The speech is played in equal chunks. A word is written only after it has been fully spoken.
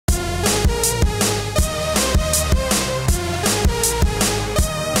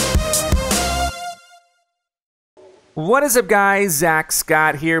What is up, guys? Zach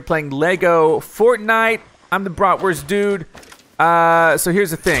Scott here playing Lego Fortnite. I'm the bratwurst dude. So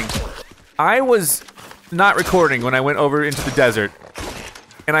here's the thing. I was not recording when I went over into the desert.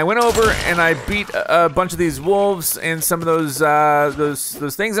 And I went over and I beat a bunch of these wolves and some of those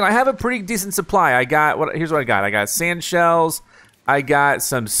things. And I have a pretty decent supply. Here's what I got. I got sand shells. I got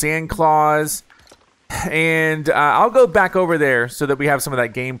some sand claws. And I'll go back over there so that we have some of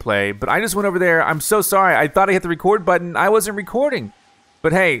that gameplay. But I just went over there. I'm so sorry. I thought I hit the record button. I wasn't recording.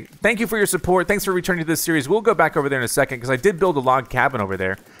 But hey, thank you for your support. Thanks for returning to this series. We'll go back over there in a second because I did build a log cabin over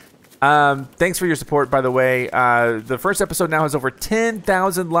there. Thanks for your support, by the way. The first episode now has over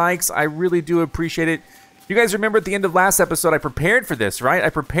 10,000 likes. I really do appreciate it. You guys remember at the end of last episode, I prepared for this, right?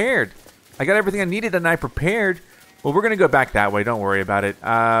 I prepared. I got everything I needed and I prepared. Well, we're gonna go back that way. Don't worry about it.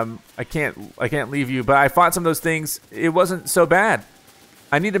 I can't leave you. But I fought some of those things. It wasn't so bad.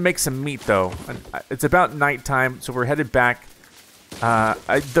 I need to make some meat though. It's about nighttime, so we're headed back.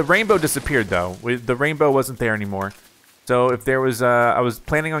 The rainbow disappeared though. The rainbow wasn't there anymore. So if there was, I was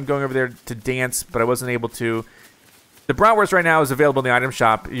planning on going over there to dance, but I wasn't able to. The bratwurst right now is available in the item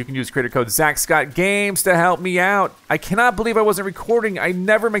shop. You can use creator code ZackScottGames to help me out. I cannot believe I wasn't recording. I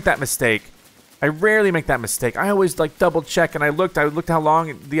never make that mistake. I rarely make that mistake. I always like double check, and I looked how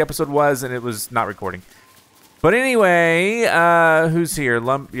long the episode was, and it was not recording. But anyway, who's here?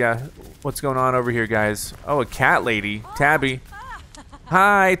 Yeah, what's going on over here, guys? Oh, a cat lady, Tabby.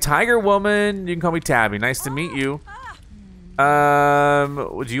 Hi, Tiger Woman. You can call me Tabby. Nice to meet you.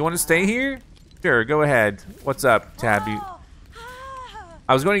 Do you want to stay here? Sure, go ahead. What's up, Tabby?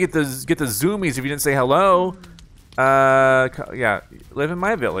 I was going to get the zoomies if you didn't say hello. Yeah, live in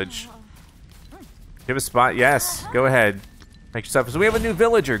my village. You have a spot? Yes. Go ahead. Make yourself. So we have a new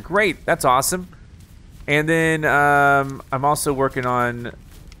villager. Great. That's awesome. And then I'm also working on.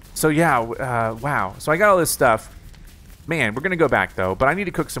 So yeah. Wow. So I got all this stuff. Man, we're gonna go back though. But I need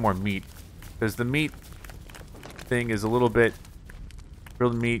to cook some more meat because the meat thing is a little bit.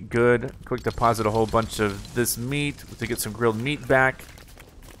 Grilled meat, good. Quick deposit a whole bunch of this meat to get some grilled meat back.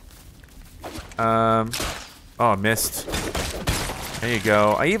 Oh, I missed. There you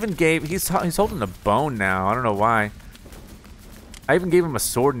go. I even gave... He's holding a bone now. I don't know why. I even gave him a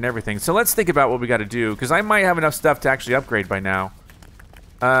sword and everything. So let's think about what we got to do. Because I might have enough stuff to actually upgrade by now.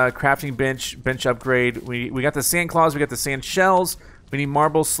 Crafting bench upgrade. We got the sand claws. We got the sand shells. We need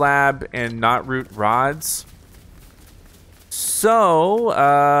marble slab and knot root rods. So,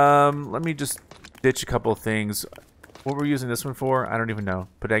 let me just ditch a couple of things. What were we using this one for? I don't even know.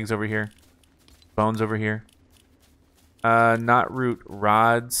 Put eggs over here. Bones over here. Knot root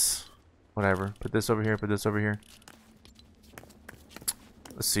rods. Whatever. Put this over here. Put this over here.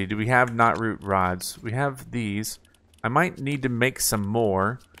 Let's see. Do we have knot root rods? We have these. I might need to make some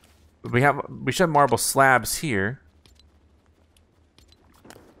more. We should have marble slabs here.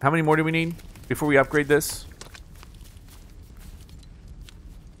 How many more do we need before we upgrade this?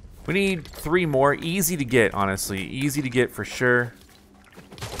 We need 3 more. Easy to get, honestly. Easy to get for sure.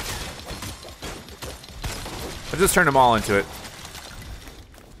 I just turned them all into it.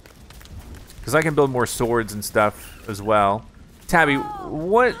 Because I can build more swords and stuff as well. Tabby,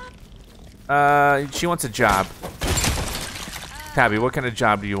 what? She wants a job. Tabby, what kind of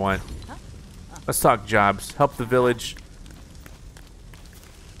job do you want? Let's talk jobs. Help the village.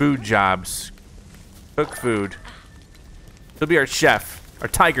 Food jobs. Cook food. She'll be our chef. Our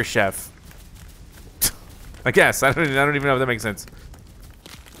tiger chef. I guess. I don't even know if that makes sense.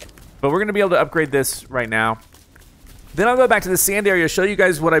 But we're going to be able to upgrade this right now. Then I'll go back to the sand area, show you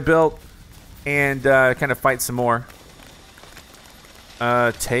guys what I built, and kind of fight some more.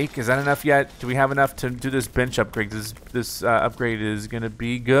 Is that enough yet? Do we have enough to do this bench upgrade? This upgrade is going to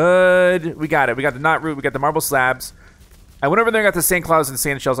be good. We got it. We got the knot root. We got the marble slabs. I went over there and got the sand claws and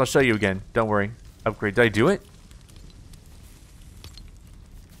sand shells. I'll show you again. Don't worry. Upgrade. Did I do it?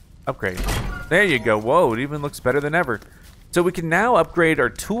 Upgrade. There you go. Whoa, it even looks better than ever. So we can now upgrade our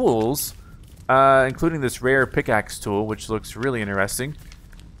tools, including this rare pickaxe tool, which looks really interesting.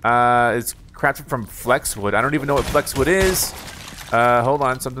 It's crafted from flexwood. I don't even know what flexwood is. Hold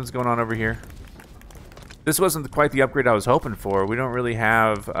on, something's going on over here. This wasn't quite the upgrade I was hoping for. We don't really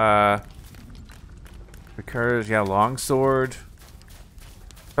have, recurs, yeah, longsword.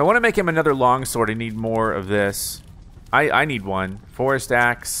 If I want to make him another longsword, I need more of this. I need one. Forest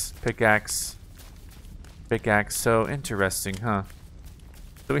axe, pickaxe. Pickaxe, so interesting, huh?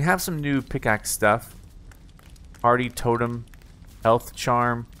 So we have some new pickaxe stuff. Hardy totem, health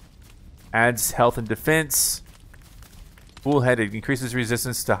charm, adds health and defense. Bull-headed, increases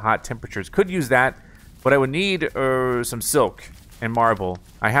resistance to hot temperatures. Could use that. What I would need are some silk and marble.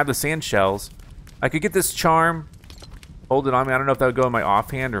 I have the sand shells. I could get this charm hold it on me. I don't know if that would go in my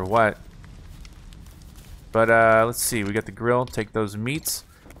offhand or what. But let's see. We got the grill. Take those meats.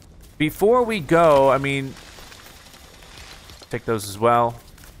 Before we go, I mean, take those as well.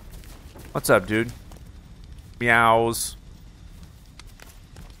 What's up, dude? Meows.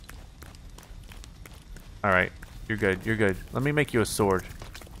 All right, you're good. You're good. Let me make you a sword.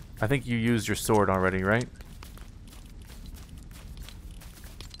 I think you used your sword already, right?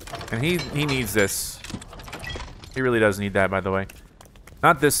 And he needs this. He really does need that, by the way.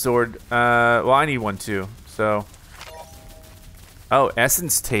 Not this sword. Well, I need one too. So. Oh,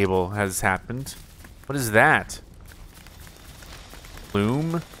 essence table has happened. What is that?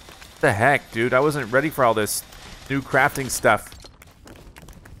 Loom? What the heck, dude? I wasn't ready for all this new crafting stuff.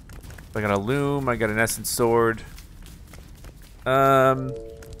 I got a loom. I got an essence sword. And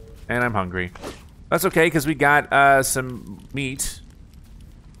I'm hungry. That's okay, because we got some meat.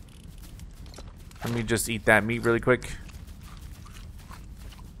 Let me just eat that meat really quick.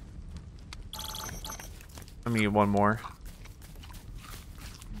 Let me eat one more.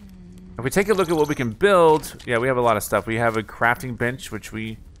 If we take a look at what we can build, yeah, we have a lot of stuff. We have a crafting bench, which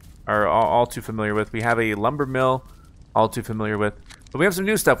we are all too familiar with. We have a lumber mill, all too familiar with. But we have some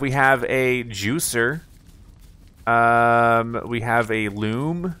new stuff. We have a juicer. We have a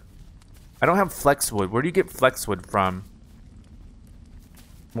loom. I don't have flexwood. Where do you get flexwood from?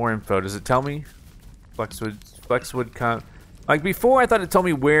 More info. Does it tell me? Flexwood come. Like before, I thought it told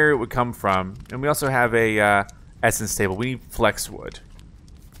me where it would come from. And we also have a essence table. We need flexwood.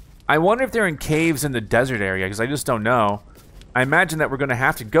 I wonder if they're in caves in the desert area, because I just don't know. I imagine that we're going to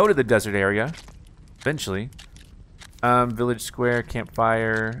have to go to the desert area eventually. Village square,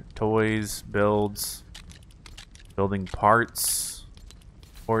 campfire, toys, builds, building parts,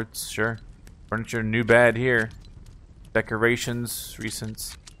 ports, sure. Furniture, new bed here. Decorations,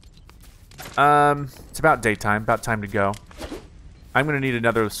 recents. It's about daytime, about time to go. I'm gonna need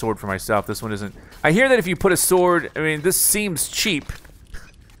another sword for myself. This one isn't. I hear that if you put a sword, I mean, this seems cheap.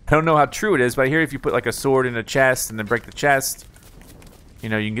 I don't know how true it is, but I hear if you put like a sword in a chest and then break the chest, you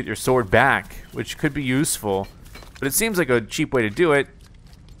know, you can get your sword back, which could be useful. But it seems like a cheap way to do it.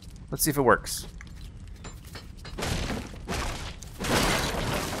 Let's see if it works.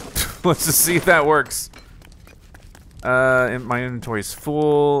 Let's just see if that works. My inventory is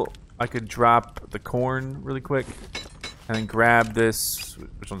full. I could drop the corn really quick. And then grab this.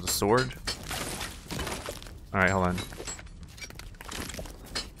 Which one's a sword? Alright, hold on.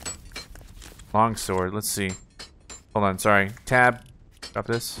 Long sword. Let's see. Hold on, sorry. Tab. Drop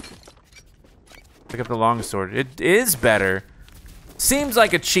this. Pick up the long sword. It is better. Seems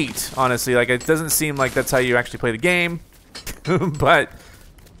like a cheat, honestly. Like, it doesn't seem like that's how you actually play the game. But,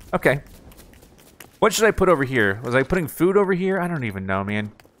 okay. What should I put over here? Was I putting food over here? I don't even know,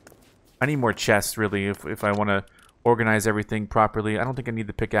 man. I need more chests, really, if I want to organize everything properly. I don't think I need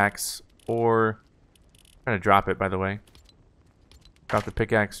the pickaxe. Or, I'm trying to drop it, by the way. Drop the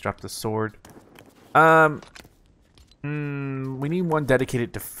pickaxe, drop the sword. We need one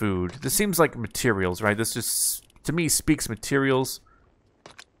dedicated to food. This seems like materials, right? This just, to me, speaks materials.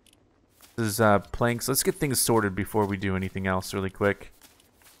 This is planks. Let's get things sorted before we do anything else really quick.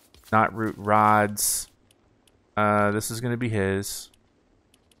 Not root rods. This is going to be his.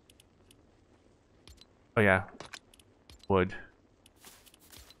 Oh, yeah. Wood.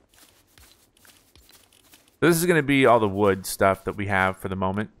 This is going to be all the wood stuff that we have for the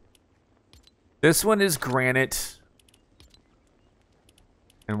moment. This one is granite.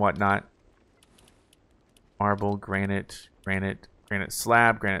 And whatnot. Marble, granite, granite, granite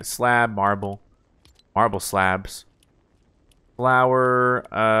slab, marble. Marble slabs. Flour,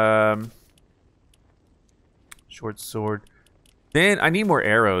 short sword. Then I need more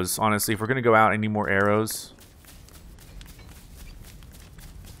arrows, honestly. If we're gonna go out, I need more arrows.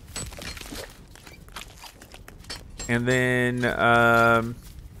 And then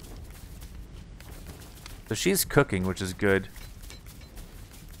so she's cooking, which is good.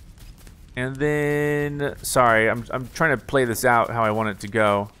 And then sorry, I'm trying to play this out how I want it to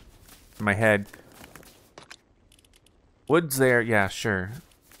go in my head. Wood's there, yeah, sure.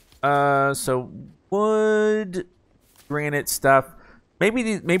 So wood, granite stuff.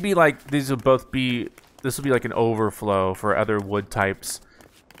 Maybe like these will both be. This will be like an overflow for other wood types,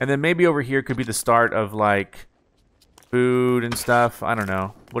 and then maybe over here could be the start of like food and stuff. I don't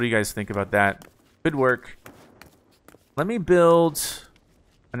know. What do you guys think about that? Could work. Let me build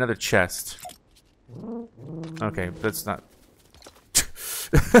another chest. Okay, that's not.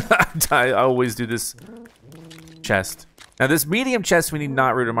 I always do this chest. Now this medium chest, we need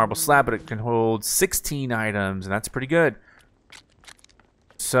not root or marble slab, but it can hold 16 items, and that's pretty good.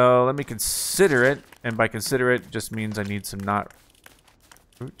 So let me consider it. And by consider it, just means I need some knot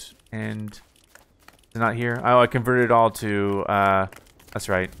root. And it's not here. Oh, I converted it all to, that's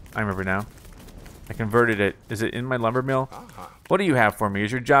right. I remember now. I converted it. Is it in my lumber mill? What do you have for me?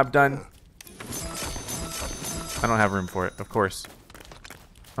 Is your job done? I don't have room for it, of course.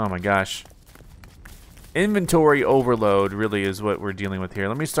 Oh my gosh. Inventory overload really is what we're dealing with here.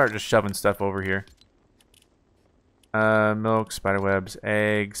 Let me start just shoving stuff over here. Milk, spiderwebs,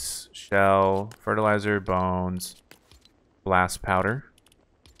 eggs, shell, fertilizer, bones, blast powder.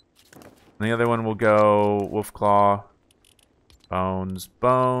 And the other one will go wolf claw, bones,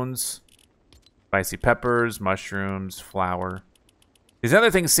 spicy peppers, mushrooms, flour. These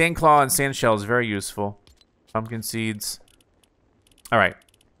other things, sand claw and sand shell, is very useful. Pumpkin seeds. All right,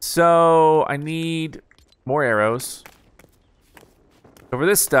 so I need more arrows. Over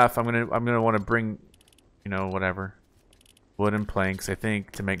this stuff, I'm gonna want to bring, you know, whatever. Wooden planks, I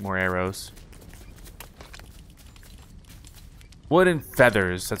think, to make more arrows. Wooden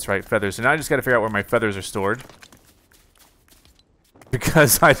feathers. That's right, feathers. So now I just got to figure out where my feathers are stored.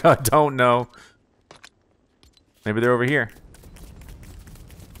 Because I don't know. Maybe they're over here.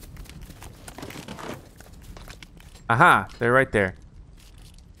 Aha, they're right there.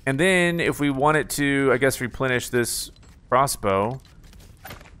 And then if we wanted to, I guess, replenish this crossbow.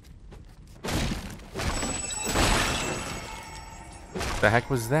 The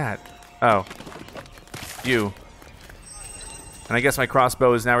heck was that? Oh. You. And I guess my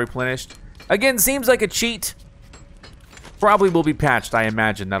crossbow is now replenished. Again, seems like a cheat. Probably will be patched. I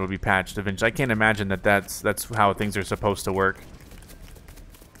imagine that'll be patched eventually. I can't imagine that that's how things are supposed to work.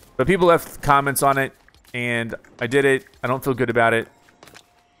 But people left comments on it, and I did it. I don't feel good about it.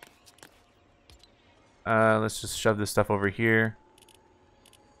 Let's just shove this stuff over here.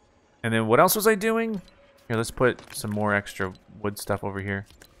 And then what else was I doing? Here, let's put some more extra wood stuff over here.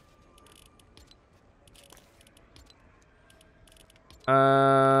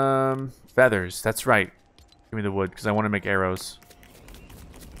 Feathers. That's right. Give me the wood, because I want to make arrows.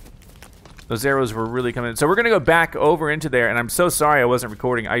 Those arrows were really coming in. So we're going to go back over into there, and I'm so sorry I wasn't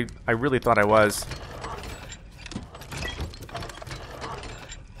recording. I really thought I was.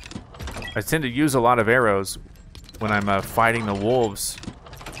 I tend to use a lot of arrows when I'm fighting the wolves.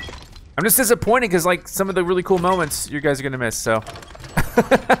 I'm just disappointed because, like, some of the really cool moments you guys are going to miss, so.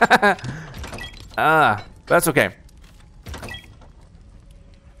 That's okay.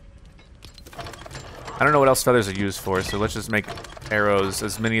 I don't know what else feathers are used for, so let's just make arrows,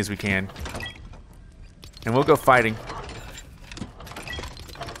 as many as we can. And we'll go fighting.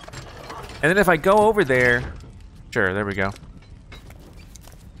 And then if I go over there... Sure, there we go.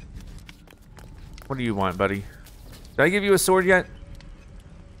 What do you want, buddy? Did I give you a sword yet?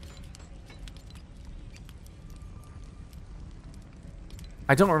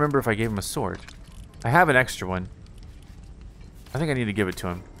 I don't remember if I gave him a sword. I have an extra one. I think I need to give it to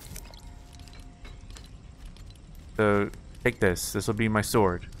him. So, take this. This will be my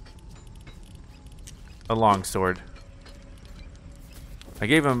sword. A long sword. I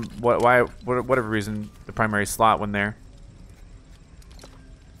gave him, whatever reason, the primary slot one there.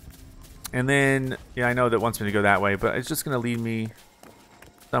 And then, yeah, I know that wants me to go that way, but it's just going to lead me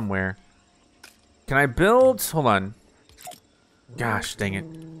somewhere. Can I build? Hold on. Gosh, dang it.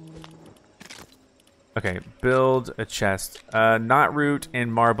 Okay, build a chest. Knot root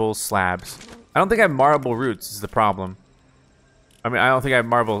and marble slabs. I don't think I have marble roots is the problem. I mean, I don't think I have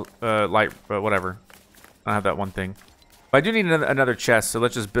marble light, but whatever. I don't have that one thing. But I do need another chest, so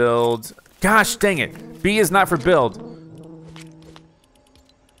let's just build. Gosh, dang it. B is not for build.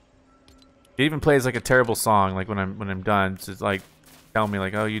 It even plays like a terrible song, like when I'm done. So it's like, tell me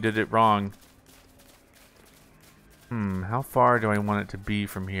like, oh, you did it wrong. How far do I want it to be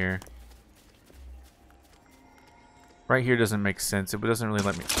from here? Right here doesn't make sense. It doesn't really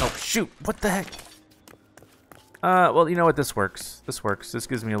let me... Oh, shoot! What the heck? Well, you know what? This works. This works. This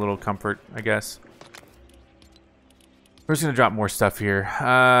gives me a little comfort, I guess. We're just going to drop more stuff here.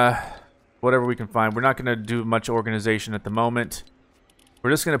 Whatever we can find. We're not going to do much organization at the moment.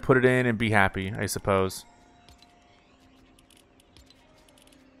 We're just going to put it in and be happy, I suppose.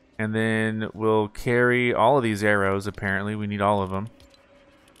 And then we'll carry all of these arrows, apparently. We need all of them.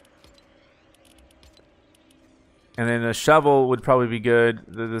 And then a shovel would probably be good.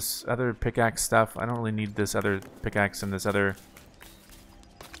 This other pickaxe stuff, I don't really need this other pickaxe and this other...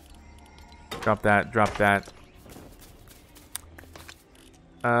 Drop that, drop that.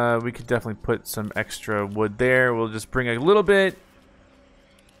 We could definitely put some extra wood there. We'll just bring a little bit.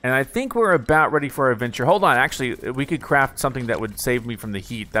 And I think we're about ready for our adventure. Hold on, actually, we could craft something that would save me from the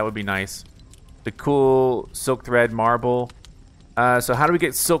heat. That would be nice. The cool silk thread marble. So how do we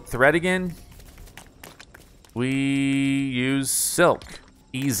get silk thread again? We use silk.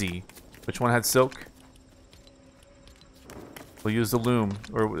 Easy. Which one had silk? We'll use the loom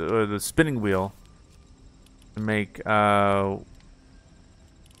or the spinning wheel to make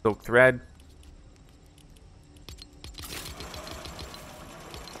silk thread.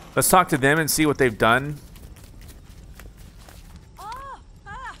 Let's talk to them and see what they've done.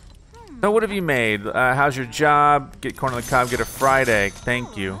 So what have you made? How's your job? Get corn on the cob, get a fried egg.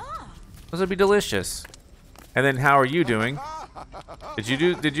 Thank you. Those would be delicious. And then how are you doing? Did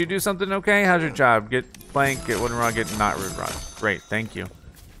you do something okay? How's your job? Get blank, get wooden rod, get not root rod. Great, thank you.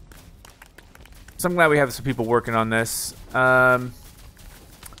 So I'm glad we have some people working on this.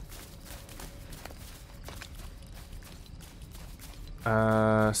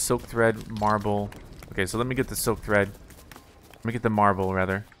 Silk thread, marble. Okay, so let me get the silk thread. Let me get the marble,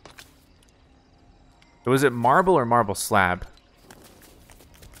 rather. Was it marble or marble slab?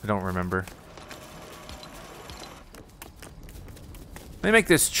 I don't remember. Let me make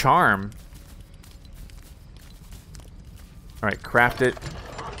this charm. Alright, craft it.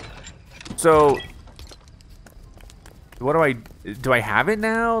 So, what do I have it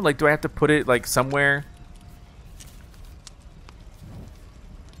now? Like, do I have to put it, like, somewhere?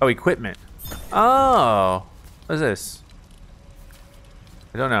 Oh, equipment. Oh, what is this?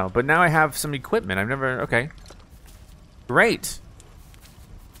 I don't know, but now I have some equipment. I've never, okay. Great.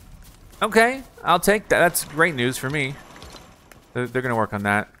 Okay, I'll take that. That's great news for me. They're gonna work on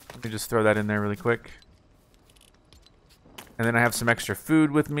that. Let me just throw that in there really quick. And then I have some extra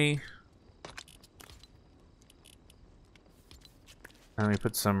food with me. And let me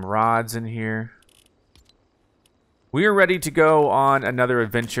put some rods in here. We are ready to go on another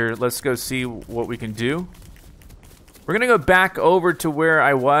adventure. Let's go see what we can do. We're gonna go back over to where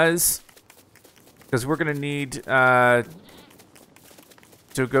I was, because we're gonna need to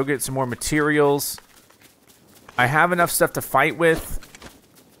go get some more materials. I have enough stuff to fight with,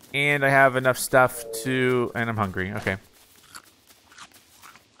 and I have enough stuff to, and I'm hungry, okay.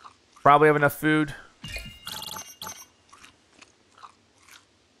 Probably have enough food.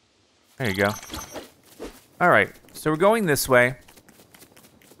 There you go. All right, so we're going this way.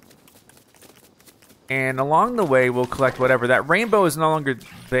 And along the way, we'll collect whatever. That rainbow is no longer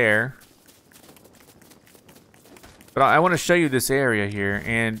there. But I want to show you this area here,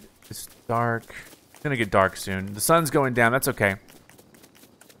 and it's dark. It's gonna get dark soon. The sun's going down, that's okay.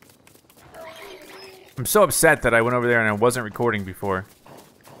 I'm so upset that I went over there and I wasn't recording before.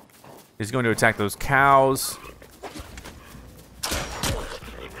 He's going to attack those cows.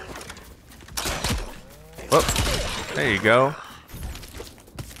 Whoop, there you go.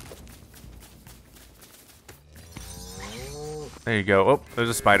 There you go. Oh, there's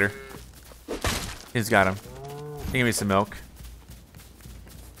a spider. He's got him. Give me some milk.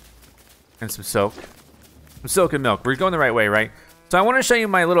 And some silk. Some silk and milk. We're going the right way, right? So I want to show you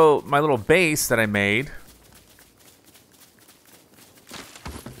my little base that I made.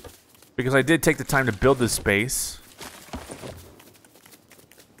 Because I did take the time to build this base.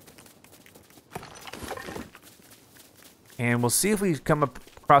 And we'll see if we come up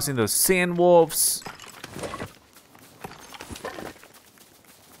crossing those sand wolves.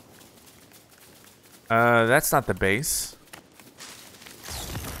 That's not the base.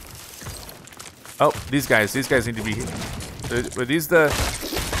 Oh, these guys need to be. Were these the?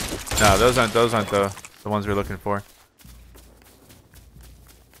 No, those aren't the ones we're looking for.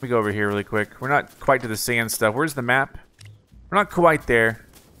 Let me go over here really quick. We're not quite to the sand stuff. Where's the map? We're not quite there.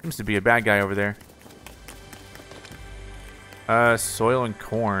 Seems to be a bad guy over there. Soil and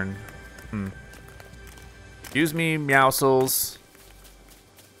corn. Excuse me, meowsles.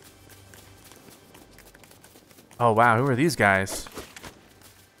 Oh wow, who are these guys?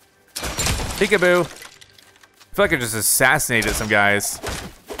 Peekaboo. I feel like I just assassinated some guys.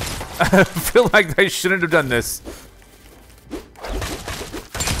 I feel like I shouldn't have done this.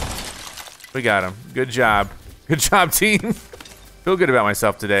 We got him. Good job. Good job, team. Feel good about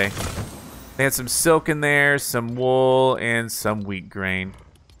myself today. They had some silk in there, some wool, and some wheat grain.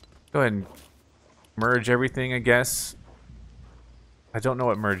 Go ahead and merge everything, I guess. I don't know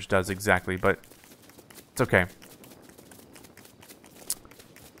what merge does exactly, but it's okay.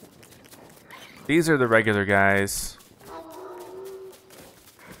 These are the regular guys.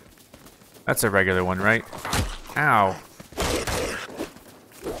 That's a regular one, right? Ow.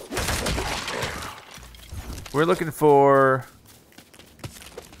 We're looking for...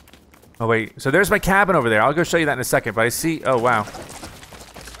 Oh, wait. So there's my cabin over there. I'll go show you that in a second, but I see... Oh, wow.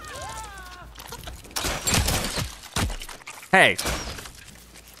 Hey.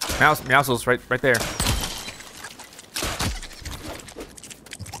 Meowsles right there.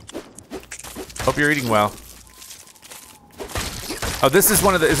 Hope you're eating well. Oh, this is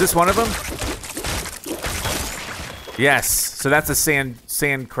one of the. Is this one of them? Yes. So that's a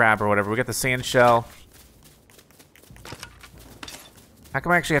sand crab or whatever. We got the sand shell. How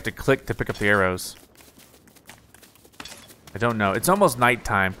come I actually have to click to pick up the arrows? I don't know. It's almost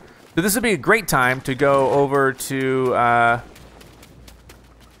nighttime. So this would be a great time to go over to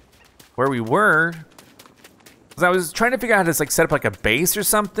where we were. Because I was trying to figure out how to like set up like a base or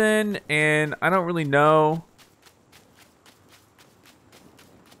something, and I don't really know.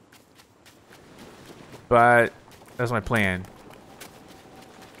 But that was my plan.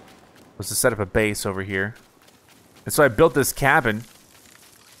 Was to set up a base over here. And so I built this cabin.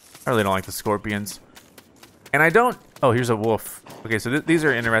 I really don't like the scorpions. And I don't... Oh, here's a wolf. Okay, so these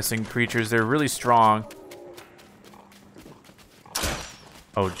are interesting creatures. They're really strong.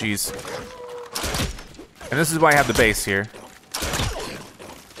 Oh, jeez. And this is why I have the base here.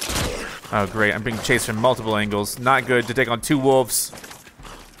 Oh, great. I'm being chased from multiple angles. Not good to take on 2 wolves.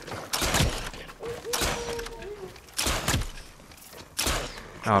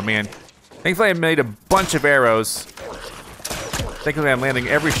 Oh, man. Thankfully, I made a bunch of arrows. Thankfully, I'm landing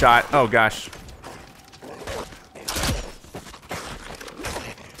every shot. Oh, gosh.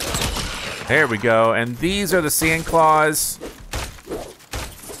 There we go. And these are the sand claws.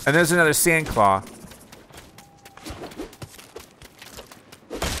 And there's another sand claw.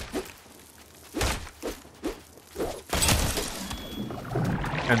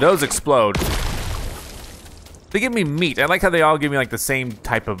 And those explode. They give me meat. I like how they all give me like the same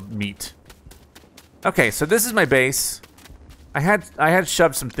type of meat. Okay, so this is my base. I had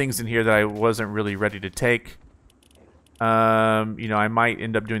shoved some things in here that I wasn't really ready to take. You know, I might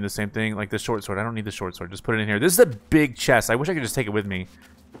end up doing the same thing, like the short sword. I don't need the short sword. Just put it in here. This is a big chest. I wish I could just take it with me.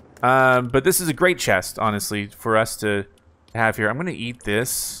 But this is a great chest, honestly, for us to have here. I'm gonna eat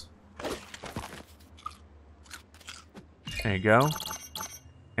this. There you go.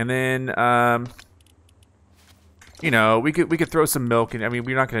 And then, you know, we could throw some milk in. I mean,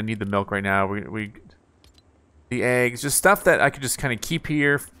 we're not gonna need the milk right now. The eggs, just stuff that I could just kind of keep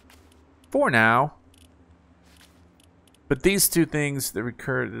here for now. But these 2 things that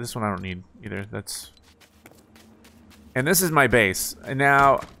recur, this one I don't need either. That's, and this is my base. And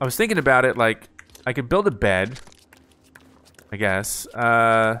now I was thinking about it, like I could build a bed, I guess.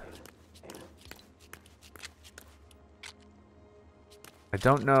 I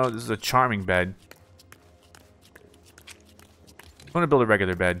don't know. This is a charming bed. I want to build a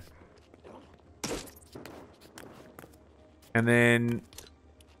regular bed. And then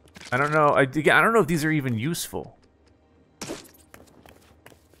I don't know. I don't know if these are even useful.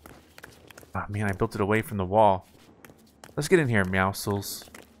 Oh man, I built it away from the wall. Let's get in here, Meowsles.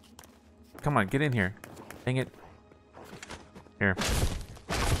 Come on, get in here. Dang it. Here.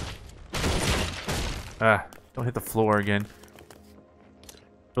 Don't hit the floor again.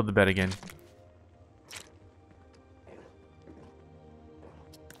 Build the bed again.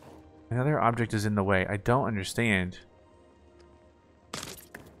 Another object is in the way. I don't understand.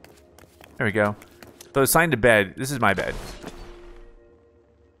 There we go. So assigned to bed. This is my bed.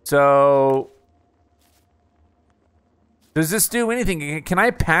 So does this do anything? Can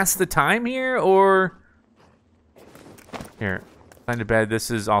I pass the time here, or here? Assigned to bed.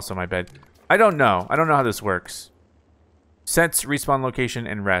 This is also my bed. I don't know. I don't know how this works. Sets respawn location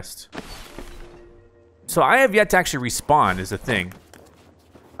and rest. So I have yet to actually respawn is the thing.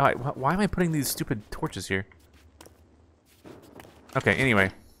 Oh, why am I putting these stupid torches here? Okay,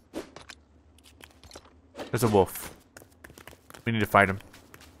 anyway. There's a wolf. We need to fight him.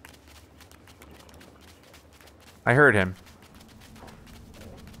 I heard him.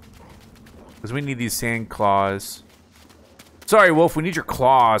 Because we need these sand claws. Sorry, wolf, we need your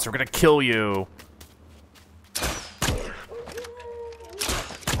claws. We're gonna kill you.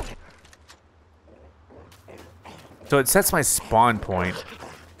 So it sets my spawn point.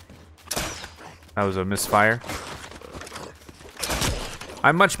 That was a misfire.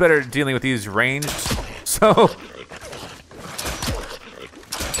 I'm much better at dealing with these ranged, so...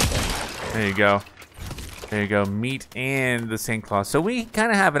 There you go. There you go. Meat and the sand claw. So we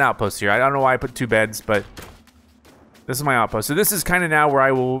kind of have an outpost here. I don't know why I put 2 beds, but... This is my outpost. So this is kind of now where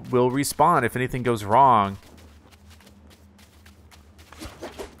I will respawn if anything goes wrong.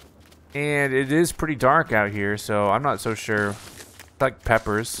 And it is pretty dark out here, so I'm not so sure. I like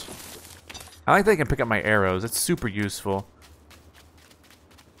peppers. I like that I can pick up my arrows. It's super useful.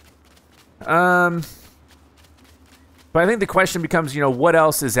 But I think the question becomes, you know, what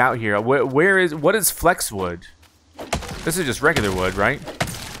else is out here? What is flexwood? This is just regular wood, right?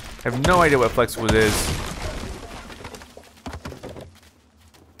 I have no idea what flexwood is.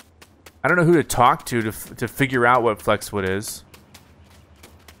 I don't know who to talk to figure out what flexwood is.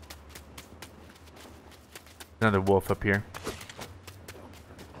 Another wolf up here.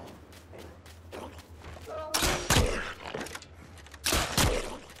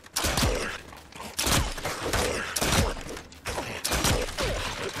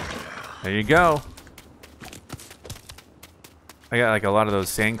 There you go. I got like a lot of those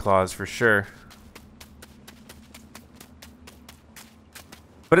sand claws for sure.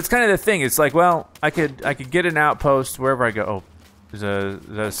 But it's kind of the thing. It's like, well, I could get an outpost wherever I go. Oh, there's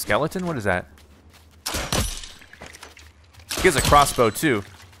a skeleton? What is that? He has a crossbow too.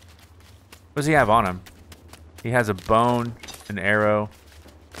 What does he have on him? He has a bone, an arrow,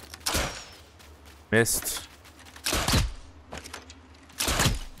 mist.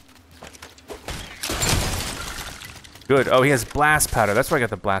 Good. Oh, he has blast powder. That's where I got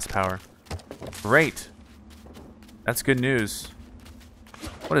the blast power. Great. That's good news.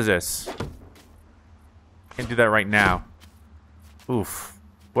 What is this? Can't do that right now. Oof.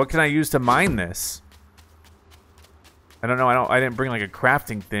 What can I use to mine this? I don't know. I didn't bring like a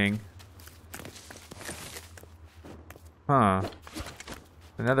crafting thing. Huh.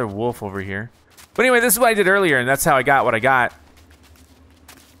 Another wolf over here. But anyway, this is what I did earlier, and that's how I got what I got.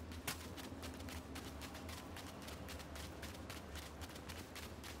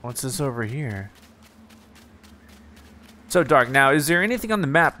 What's this over here? So dark. Now, is there anything on the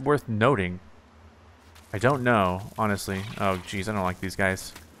map worth noting? I don't know, honestly. Oh, geez, I don't like these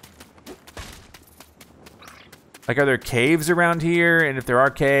guys. Like, are there caves around here? And if there are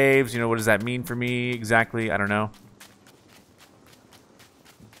caves, you know, what does that mean for me exactly? I don't know.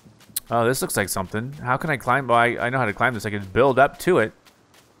 Oh, this looks like something. How can I climb? Well, I know how to climb this. I can build up to it.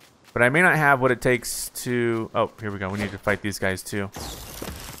 But I may not have what it takes to... Oh, here we go. We need to fight these guys, too.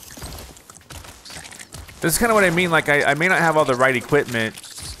 This is kind of what I mean. Like, I may not have all the right equipment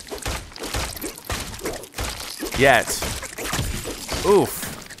yet.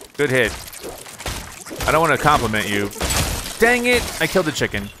 Oof. Good hit. I don't want to compliment you. Dang it. I killed the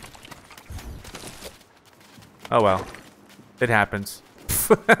chicken. Oh, well. It happens.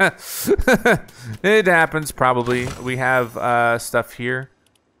 It happens, probably. We have stuff here.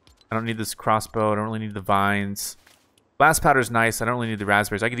 I don't need this crossbow. I don't really need the vines. Blast powder's nice. I don't really need the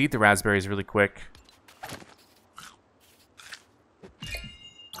raspberries. I could eat the raspberries really quick.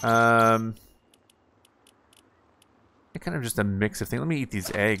 Kind of just a mix of things. Let me eat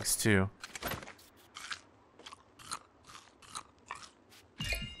these eggs, too.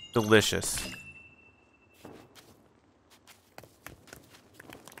 Delicious.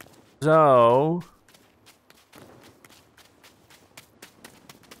 So...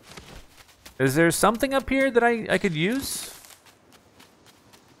 is there something up here that I could use?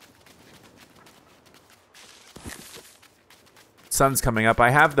 Sun's coming up. I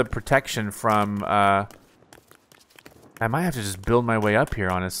have the protection from... I might have to just build my way up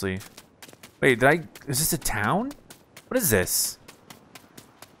here, honestly. Wait, is this a town? What is this?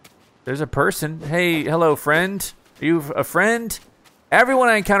 There's a person. Hey, hello, friend. Are you a friend? Everyone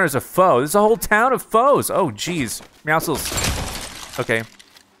I encounter is a foe. There's a whole town of foes. Oh, jeez. Meowscles. Okay.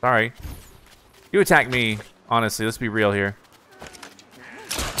 Sorry. You attack me, honestly. Let's be real here.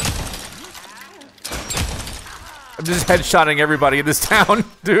 I'm just headshotting everybody in this town.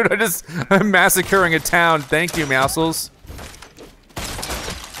 Dude, I'm massacring a town. Thank you, Meowscles.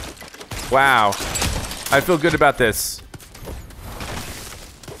 Wow. I feel good about this.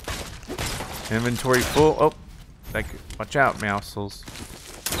 Inventory full. Oh, watch out, Meowscles.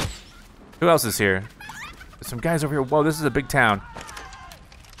 Who else is here? There's some guys over here. Whoa, this is a big town.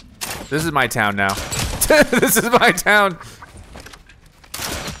 This is my town now. This is my town.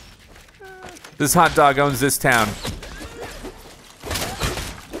 This hot dog owns this town.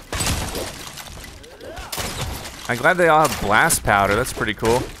 I'm glad they all have blast powder. That's pretty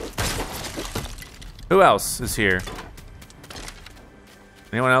cool. Who else is here?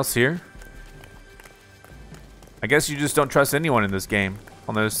 Anyone else here? I guess you just don't trust anyone in this game.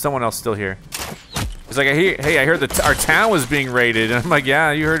 Oh, there's someone else still here. It's like, hey, I heard our town was being raided. And I'm like,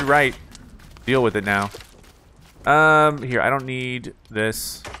 yeah, you heard right. Deal with it now. Here, I don't need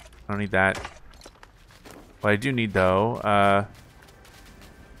this. I don't need that. What I do need, though,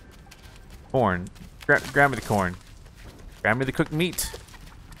 corn. Grab me the corn. Grab me the cooked meat.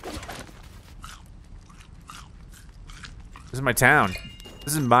 This is my town.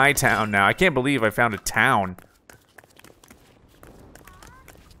 This is my town now. I can't believe I found a town.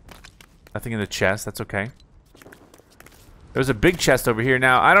 Nothing in the chest. That's okay. There's a big chest over here.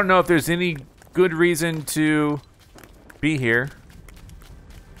 Now, I don't know if there's any good reason to be here.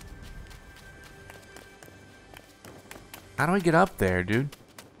 How do I get up there, dude?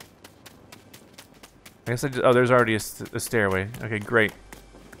 I guess I just, oh, there's already a stairway. Okay, great.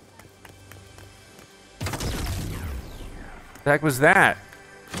 What the heck was that?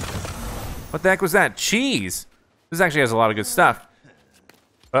 What the heck was that? Cheese! This actually has a lot of good stuff.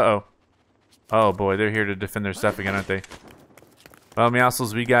 Uh-oh. Oh boy, they're here to defend their stuff again, aren't they? Well,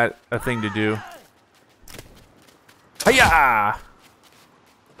 Meowscles, we got a thing to do. Hiya!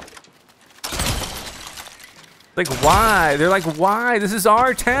 Like, why? They're like, why? This is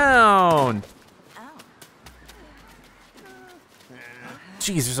our town!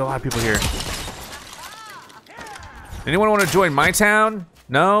 Jeez, there's a lot of people here. Anyone want to join my town?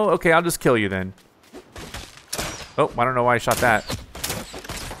 No? Okay, I'll just kill you then. Oh, I don't know why I shot that.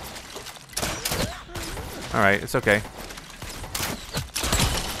 Alright, it's okay.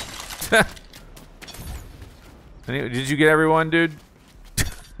 Did you get everyone, dude?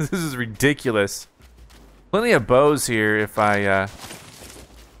 This is ridiculous. Plenty of bows here if I,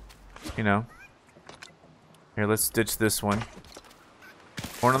 you know. Here, let's ditch this one.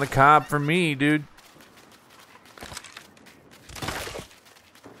 Corn on the cob for me, dude.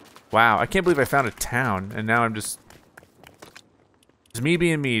 Wow, I can't believe I found a town, and now I'm just me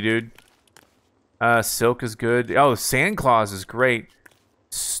being me, dude. Silk is good. Oh, Sandclaws is great.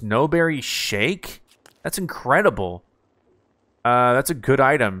 Snowberry Shake? That's incredible. That's a good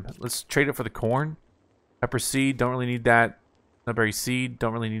item. Let's trade it for the corn. Pepper seed, don't really need that. Snowberry seed,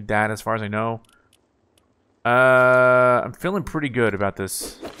 don't really need that as far as I know. I'm feeling pretty good about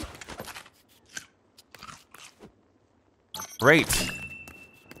this. Great.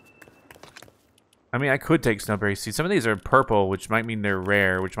 I mean, I could take snowberry seeds. Some of these are purple, which might mean they're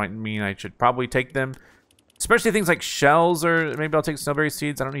rare, which might mean I should probably take them. Especially things like shells, or maybe I'll take snowberry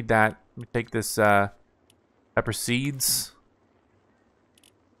seeds. I don't need that. Let me take this pepper seeds.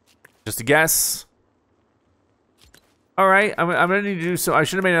 Just a guess. All right, I'm gonna need to do so. I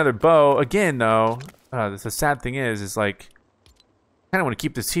should have made another bow again, though. The sad thing is like, I kind of want to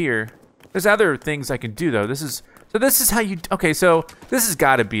keep this here. There's other things I can do though. This is how you. Okay, so this has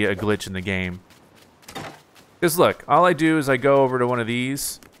got to be a glitch in the game. Because look, all I do is I go over to one of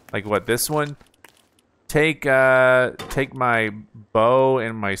these, like what, this one. Take my bow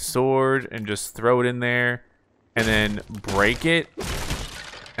and my sword and just throw it in there, and then break it,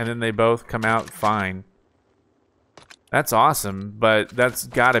 and then they both come out fine. That's awesome, but that's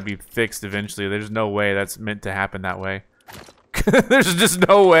got to be fixed eventually. There's no way that's meant to happen that way. There's just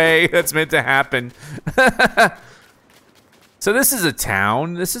no way that's meant to happen. So this is a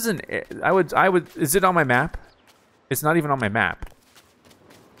town. This isn't. I would. Is it on my map? It's not even on my map.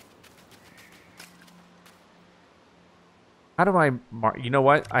 How do I mark? You know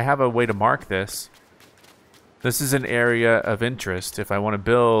what? I have a way to mark this. This is an area of interest. If I want to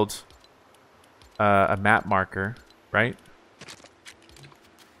build a map marker, right?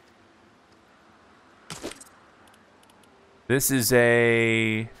 This is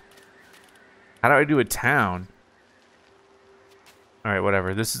a. How do I do a town? All right,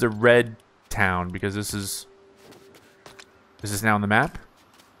 whatever. This is a red town because this is. Is this now on the map?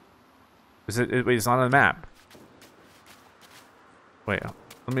 Is it? Wait, it's not on the map. Wait,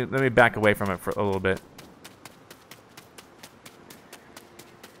 let me back away from it for a little bit.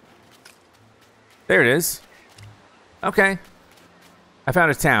 There it is. Okay. I found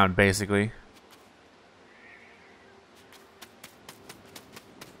a town, basically.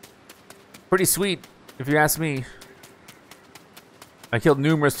 Pretty sweet, if you ask me. I killed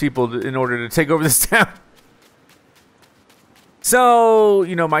numerous people in order to take over this town. So,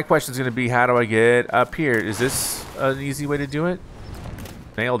 you know, my question is going to be, how do I get up here? Is this an easy way to do it?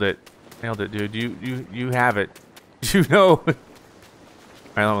 Nailed it. Nailed it, dude. You have it. You know. All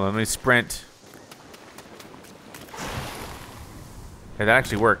right, let me sprint. Okay, that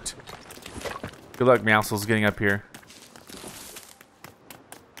actually worked. Good luck, Meowscles, getting up here.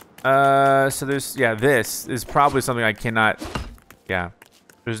 So there's, yeah, this is probably something I cannot, yeah.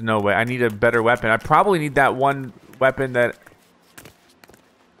 There's no way. I need a better weapon. I probably need that one weapon that,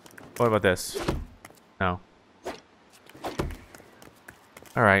 what about this? No.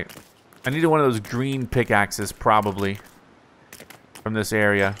 Alright. I needed one of those green pickaxes, probably. From this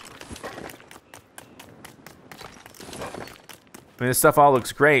area. I mean, this stuff all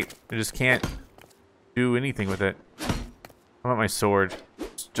looks great. I just can't do anything with it. How about my sword?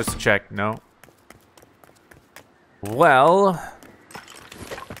 Just to check. No. Well.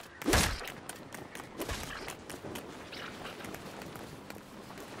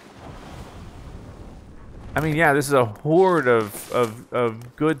 I mean, yeah, this is a horde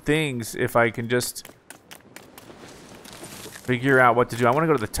of good things if I can just figure out what to do. I want to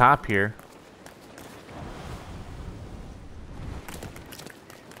go to the top here.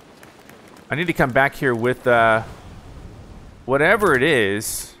 I need to come back here with whatever it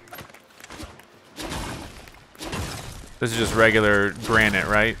is. This is just regular granite,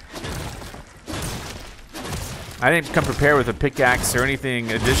 right? I didn't come prepared with a pickaxe or anything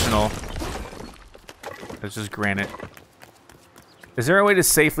additional. It's just granite. Is there a way to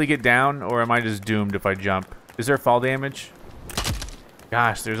safely get down, or am I just doomed if I jump? Is there fall damage?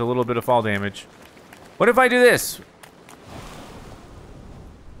 Gosh, there's a little bit of fall damage. What if I do this?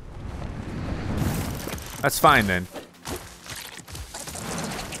 That's fine then.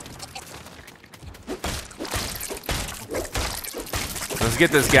 Let's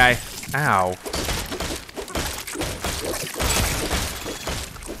get this guy. Ow.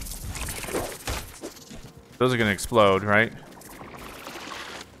 Those are gonna explode, right?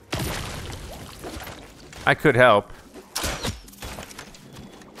 I could help.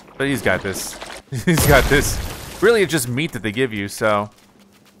 But he's got this. He's got this. Really, it's just meat that they give you, so.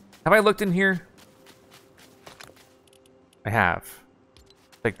 Have I looked in here? I have.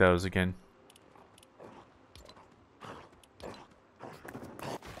 Take those again.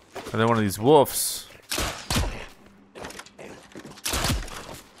 And then one of these wolves.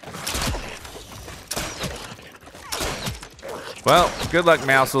 Well, good luck,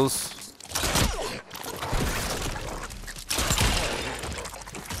 mousels.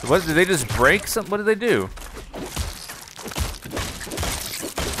 What did they just break? What did they do?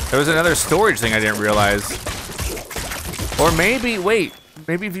 There was another storage thing I didn't realize. Or maybe, wait,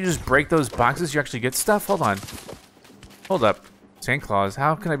 maybe if you just break those boxes, you actually get stuff. Hold on. Hold up. Sand claws.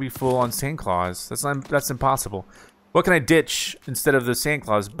 How can I be full on sand claws? That's impossible. What can I ditch instead of the sand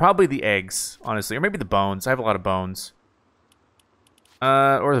claws? Probably the eggs, honestly, or maybe the bones. I have a lot of bones.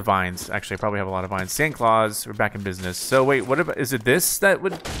 Or the vines. Actually, I probably have a lot of vines. Sand claws. We're back in business. So wait, what about? Is it this that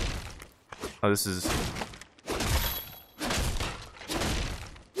would? Oh, this is.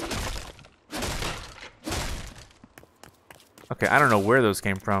 Okay, I don't know where those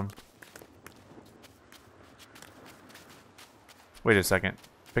came from. Wait a second.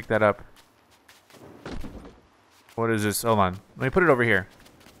 Pick that up. What is this? Hold on. Let me put it over here.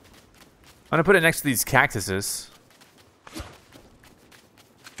 I'm gonna put it next to these cactuses.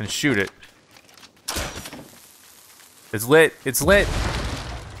 And shoot it. It's lit. It's lit.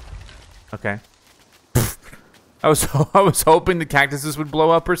 Okay. I was hoping the cactuses would blow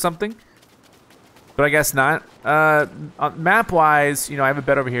up or something, but I guess not. Map-wise, you know, I have a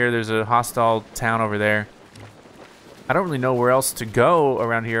bed over here. There's a hostile town over there. I don't really know where else to go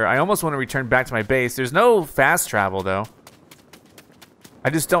around here. I almost want to return back to my base. There's no fast travel though. I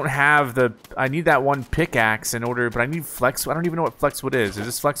just don't have the. I need that one pickaxe in order, but I need flex. I don't even know what flexwood is. Is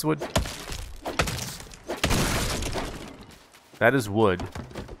this flexwood? That is wood.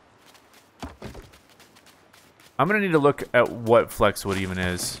 I'm gonna need to look at what flexwood even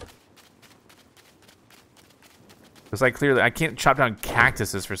is, because I can't chop down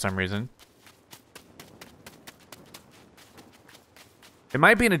cactuses for some reason. It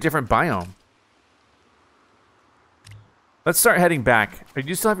might be in a different biome. Let's start heading back. Do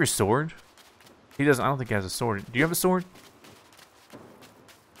you still have your sword? He doesn't. I don't think he has a sword. Do you have a sword?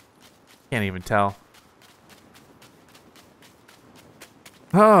 Can't even tell.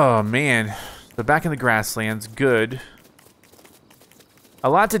 Oh, man. So back in the grasslands. Good.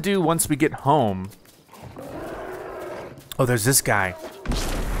 A lot to do once we get home. Oh, there's this guy.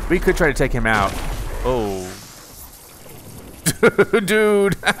 We could try to take him out. Oh.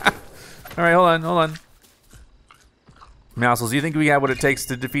 Dude. All right, hold on, hold on. Mousels, do you think we have what it takes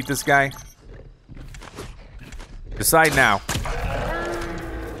to defeat this guy? Decide now.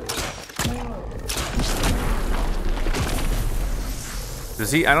 Does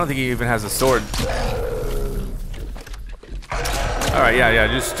he? I don't think he even has a sword. All right,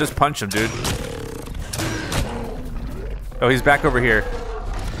 yeah, just punch him, dude. Oh, he's back over here.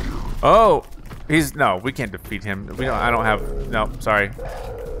 Oh, no, we can't defeat him. I don't have. No, sorry.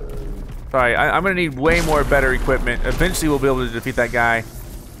 Sorry, I'm gonna need way more better equipment. Eventually we'll be able to defeat that guy.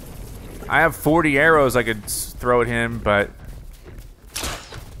 I have 40 arrows I could throw at him, but...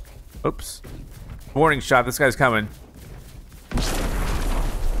 Oops. Warning shot, this guy's coming.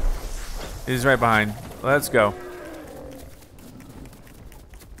 He's right behind. Let's go.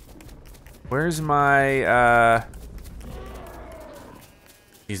 Where's my,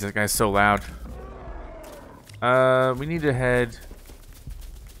 Jeez, that guy's so loud. We need to head...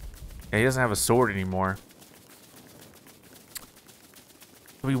 Yeah, he doesn't have a sword anymore.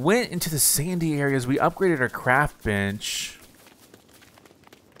 We went into the sandy areas. We upgraded our craft bench.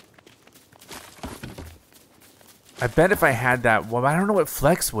 I bet if I had that... Well, I don't know what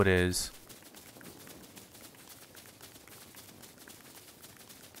flexwood is.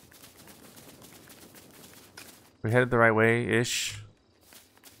 We headed the right way-ish.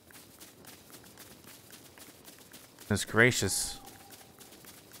 Goodness gracious.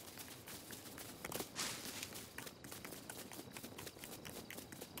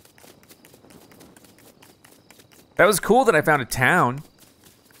 That was cool that I found a town.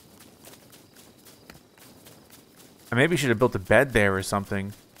 I maybe should have built a bed there or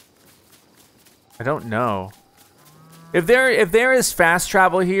something. I don't know. If there is fast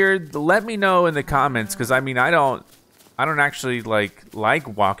travel here, let me know in the comments, because I mean I don't actually like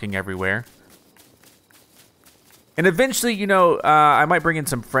walking everywhere. And eventually, you know, I might bring in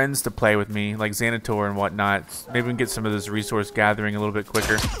some friends to play with me, like Xanator and whatnot. Maybe we can get some of this resource gathering a little bit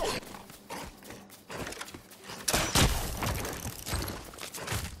quicker.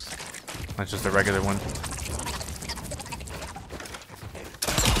 That's just a regular one.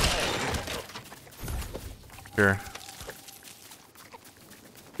 Sure.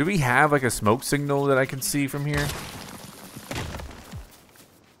 Do we have like a smoke signal that I can see from here?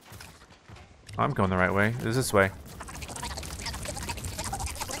 Oh, I'm going the right way. It is this way.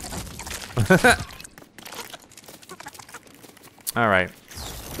 All right.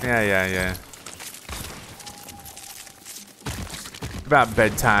 Yeah. About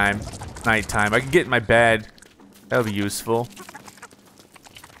bedtime, nighttime. I can get in my bed. That'll be useful.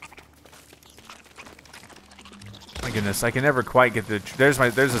 My goodness, I can never quite get the. There's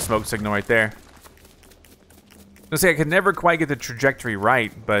a smoke signal right there. I say I could never quite get the trajectory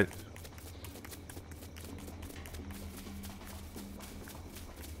right, but.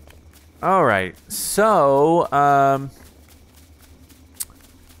 All right, so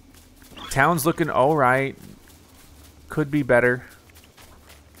town's looking all right. Could be better.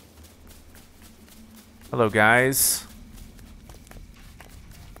 Hello, guys.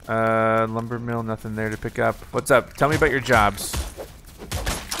 Lumber mill, nothing there to pick up. What's up? Tell me about your jobs.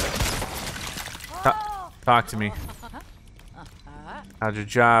 Talk to me. How's your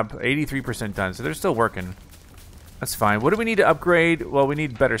job? 83% done, so they're still working. That's fine. What do we need to upgrade? Well, we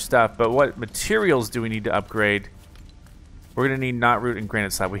need better stuff, but what materials do we need to upgrade? We're gonna need knot root and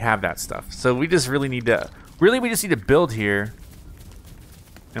granite slab. We have that stuff. So we just really need to, we just need to build here,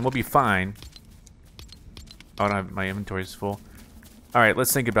 and we'll be fine. Oh, no, my inventory's full. All right,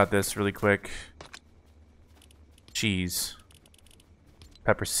 let's think about this really quick. Cheese.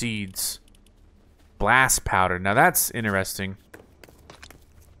 Pepper seeds. Blast powder. Now that's interesting.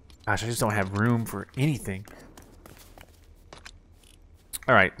 Gosh, I just don't have room for anything.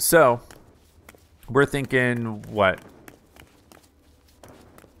 All right, so we're thinking what?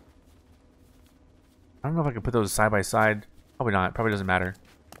 I don't know if I can put those side by side. Probably not. Probably doesn't matter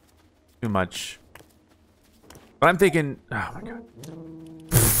too much. But I'm thinking, oh my god,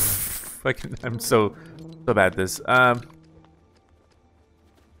 I'm so bad at this.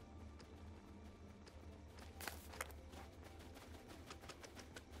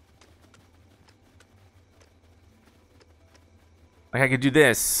 Like I could do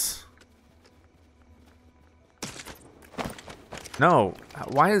this. No,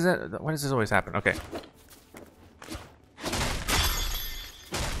 why is that? Why does this always happen? Okay.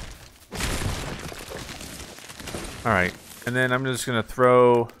 All right, and then I'm just gonna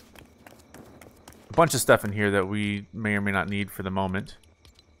throw a bunch of stuff in here that we may or may not need for the moment.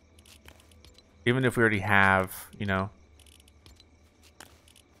 Even if we already have, you know,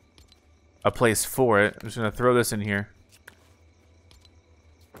 a place for it. I'm just gonna throw this in here.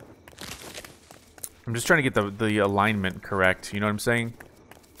 I'm just trying to get the alignment correct. You know what I'm saying?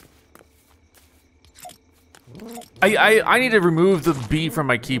 I need to remove the B from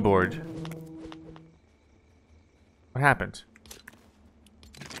my keyboard. What happened?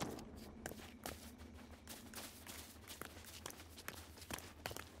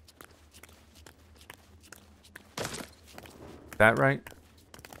 That right?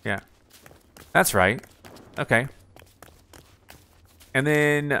 Yeah. That's right. Okay. And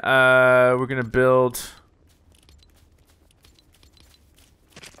then we're gonna build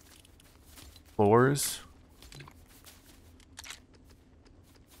floors.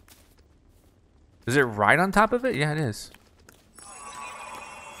 Is it right on top of it? Yeah, it is.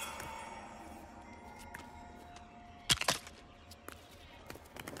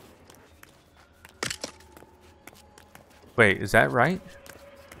 Wait, is that right?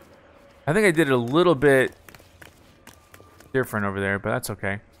 I think I did it a little bit different over there, but that's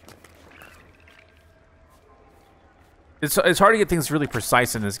okay. It's hard to get things really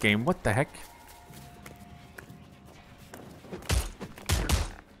precise in this game. What the heck?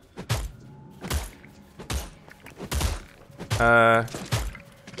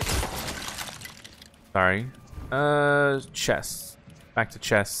 Sorry. Chests. Back to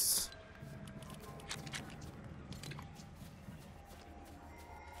chests.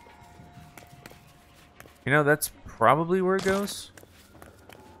 You know, that's probably where it goes.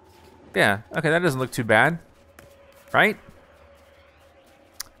 Yeah, okay, that doesn't look too bad. Right?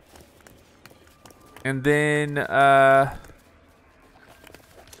 And then,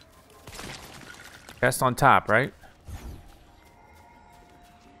 chest on top, right?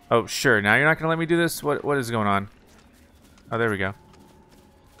 Oh, sure. Now you're not gonna let me do this? What is going on? Oh, there we go.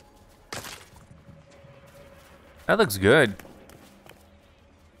 That looks good.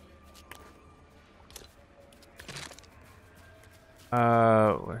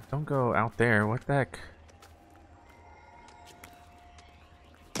 Don't go out there. What the heck?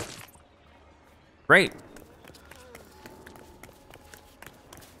 Great.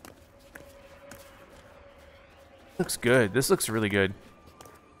 Looks good. This looks really good.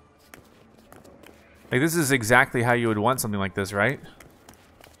 Like, this is exactly how you would want something like this, right?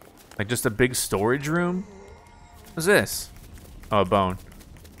 Like, just a big storage room? What's this? Oh, a bone.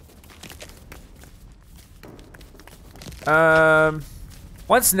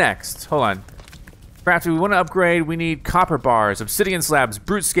 What's next? Hold on. Perhaps we want to upgrade. We need copper bars, obsidian slabs,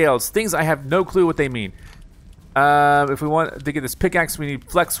 brute scales, things I have no clue what they mean. If we want to get this pickaxe, we need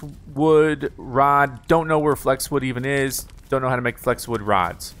flex wood rod. Don't know where flex wood even is. Don't know how to make flex wood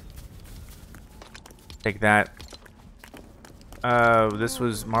rods. Take that. This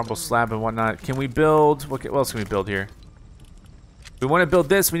was marble slab and whatnot. Can we build? What else can we build here? We want to build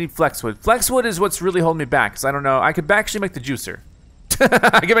this. We need flex wood. Flex wood is what's really holding me back, because I don't know. I could actually make the juicer.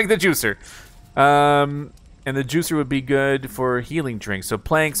 I can make the juicer. And the juicer would be good for healing drinks. So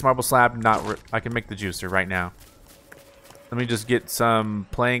planks, marble slab, I can make the juicer right now. Let me just get some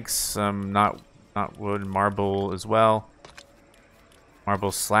planks, some not wood, marble as well.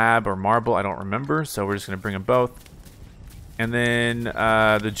 Marble slab or marble, I don't remember. So we're just gonna bring them both. And then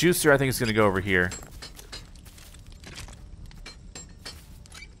the juicer, I think is gonna go over here.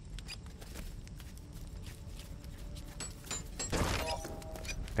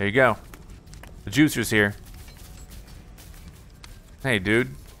 There you go. The juicer's here. Hey, dude.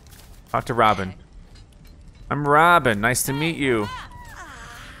 Talk to Robin. I'm Robin. Nice to meet you.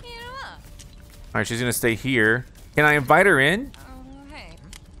 Alright, she's gonna stay here. Can I invite her in?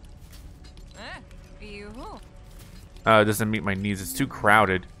 It doesn't meet my needs. It's too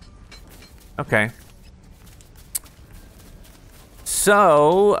crowded. Okay.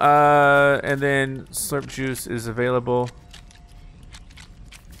 So, and then slurp juice is available.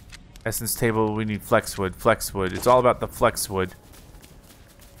 Essence table, we need flex wood. Flex wood. It's all about the flex wood.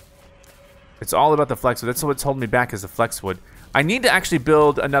 It's all about the flex wood. That's what's holding me back is the flex wood. I need to actually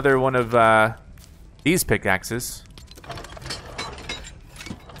build another one of these pickaxes.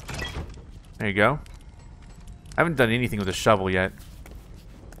 There you go. I haven't done anything with a shovel yet.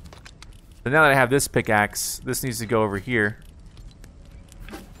 But now that I have this pickaxe, this needs to go over here.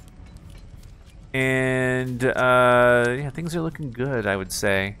 And yeah, things are looking good, I would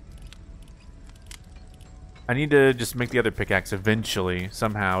say. I need to just make the other pickaxe eventually,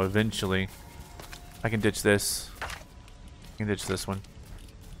 somehow, eventually. I can ditch this. I can ditch this one.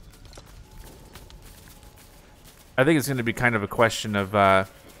 I think it's going to be kind of a question of, well,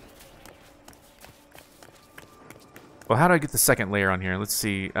 how do I get the second layer on here? Let's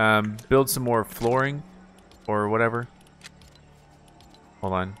see. Build some more flooring or whatever.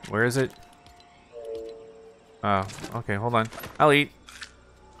 Hold on. Where is it? Oh, okay, hold on. I'll eat.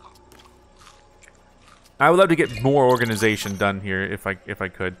 I would love to get more organization done here if I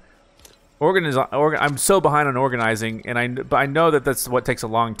could. I'm so behind on organizing, and but I know that that's what takes a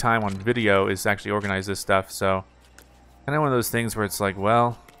long time on video is to actually organize this stuff. So, kind of one of those things where it's like,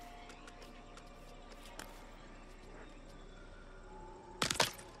 well,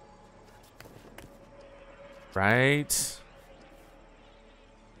 right?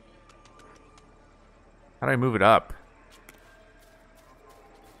 How do I move it up?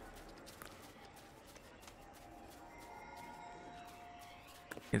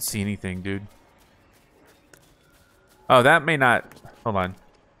 Can't see anything, dude. Oh, that may not... Hold on.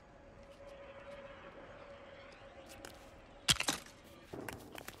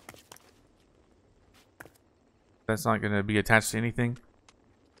 That's not going to be attached to anything.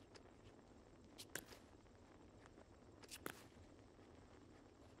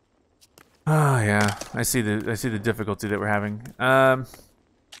 Oh, yeah. I see the difficulty that we're having.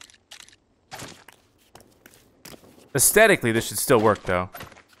 Aesthetically, this should still work, though.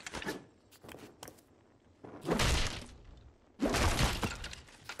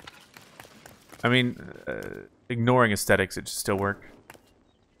 I mean, ignoring aesthetics, it should still work.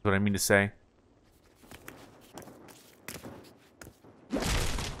 That's what I mean to say.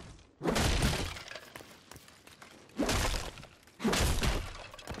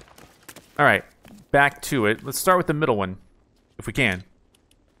 All right. back to it. Let's start with the middle one, if we can.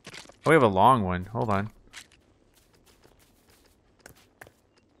 Oh, we have a long one. Hold on.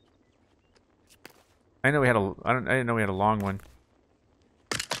 I know we had a. I didn't know we had a long one.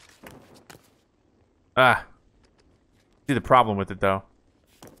 Ah. See the problem with it though.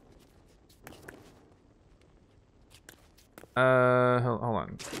 Hold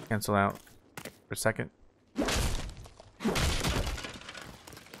on. Cancel out for a second.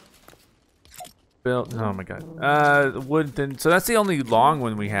 Built. Oh my god. Wood. Then. So that's the only long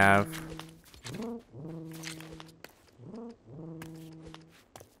one we have.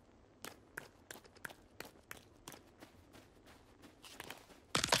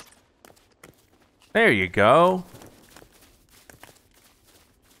 There you go.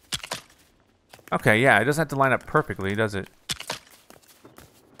 Okay, yeah, it doesn't have to line up perfectly, does it?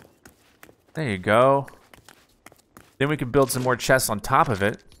 There you go. Then we can build some more chests on top of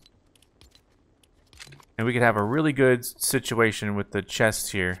it. And we could have a really good situation with the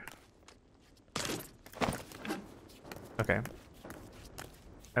chests here. Okay.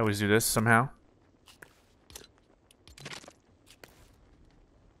 I always do this somehow.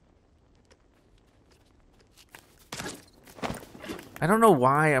 I don't know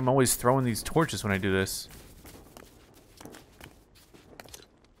why I'm always throwing these torches when I do this.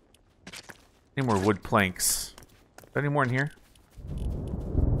 Any more wood planks? Is there any more in here?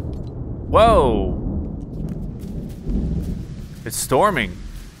 Whoa! It's storming.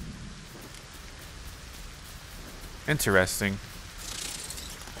 Interesting.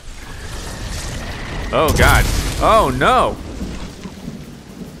 Oh god. Oh no!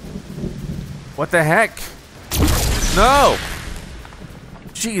 What the heck? No!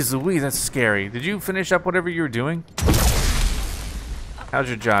 Jeez Louise, that's scary. Did you finish up whatever you were doing? How's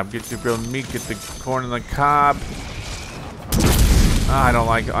your job? Get the grilled meat, get the corn on the cob. I don't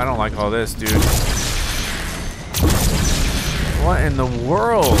like all this, dude. What in the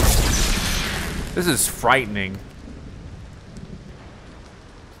world? This is frightening.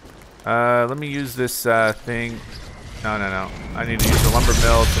 Let me use this thing. No. I need to use the lumber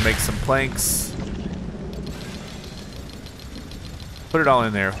mill to make some planks. Put it all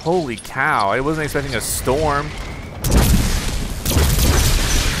in there. Holy cow, I wasn't expecting a storm.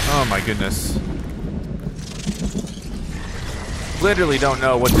 Oh my goodness. Literally don't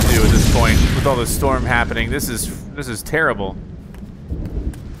know what to do at this point with all this storm happening. This is terrible.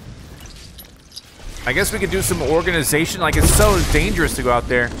 I guess we could do some organization. Like, it's so dangerous to go out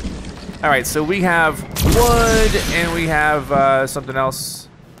there. Alright, so we have wood and we have something else.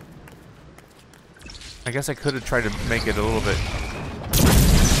 I guess I could have tried to make it a little bit.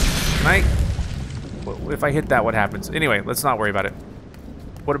 If I hit that, what happens? Anyway, let's not worry about it.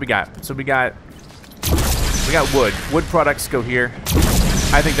 What do we got? So we got wood. Wood products go here.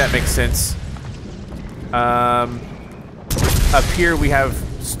 I think that makes sense. Up here we have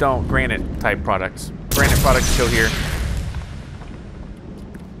stone, granite type products. Granite products go here.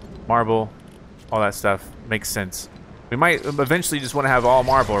 Marble, all that stuff makes sense. We might eventually just want to have all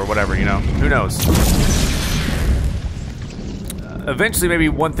marble or whatever, you know. Who knows? Eventually, maybe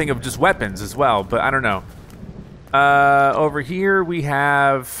one thing of just weapons as well, but I don't know. Over here we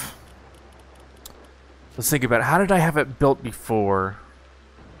have. Let's think about it. How did I have it built before?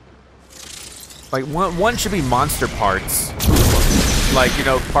 Like one should be monster parts, like, you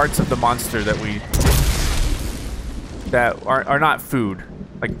know, parts of the monster that are not food,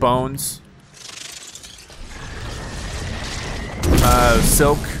 like bones,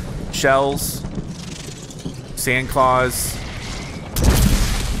 silk, shells, sand claws.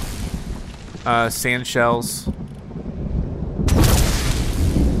 Sand shells.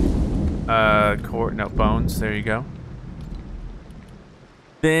 Bones. There you go.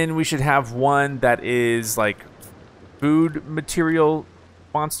 Then we should have one that is like food material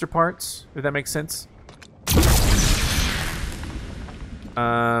monster parts, if that makes sense.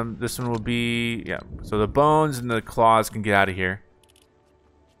 This one will be, yeah. So the bones and the claws can get out of here.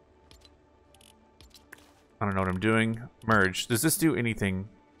 I don't know what I'm doing. Merge. Does this do anything?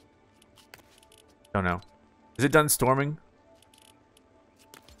 Don't know. Is it done storming?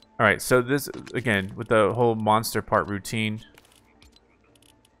 Alright, so this, again, with the whole monster part routine.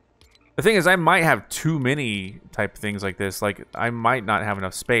 The thing is, I might have too many type things like this. Like, I might not have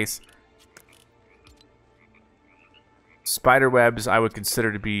enough space. Spider webs I would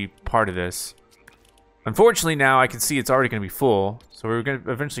consider to be part of this. Unfortunately, now I can see it's already going to be full. So we're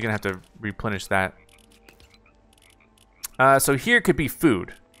eventually going to have to replenish that. So here could be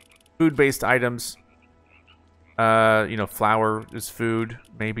food. Food-based items. You know, flour is food,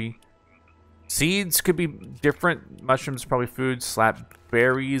 maybe. Seeds could be different. Mushrooms probably food. Slap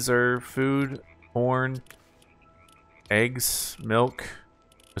berries are food. Corn, eggs, milk,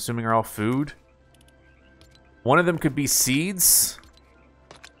 assuming are all food. One of them could be seeds.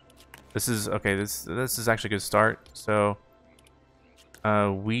 This is okay. This is actually a good start. So,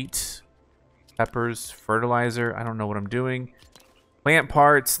 wheat, peppers, fertilizer. I don't know what I'm doing. Plant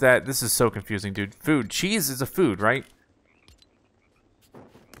parts. This is so confusing, dude. Food. Cheese is a food, right?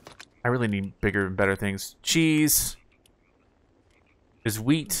 I really need bigger and better things. Cheese is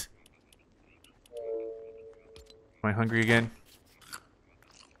wheat. Am I hungry again?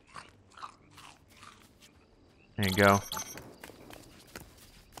 There you go.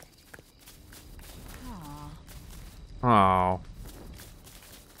 Oh.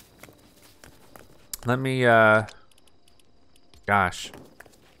 Let me, gosh.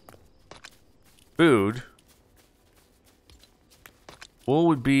 Food. What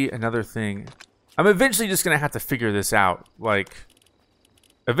would be another thing? I'm eventually just gonna have to figure this out. Like,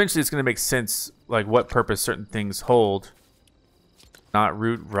 eventually it's gonna make sense, like, what purpose certain things hold. Not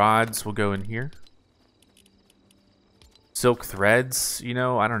root rods will go in here. Silk threads, you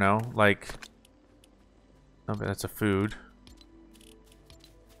know, I don't know. Like, oh, but that's a food.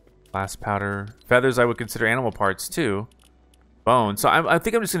 Glass powder. Feathers I would consider animal parts, too. Bones. So I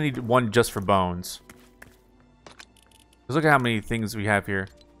think I'm just gonna need one just for bones. Let's look at how many things we have here.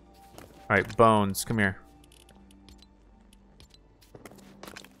 Alright, bones. Come here.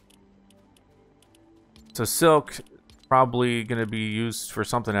 So silk, probably going to be used for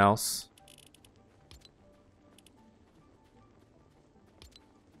something else.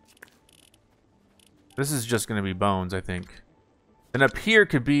 This is just going to be bones, I think. And up here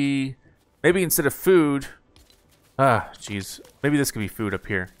could be, maybe instead of food, jeez. Maybe this could be food up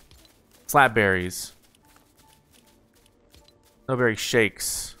here. Slapberries. Snowberry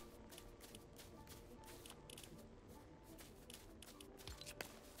shakes.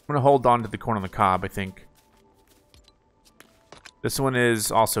 I'm gonna hold on to the corn on the cob, I think. This one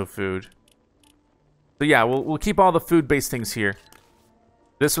is also food. So yeah, we'll keep all the food-based things here.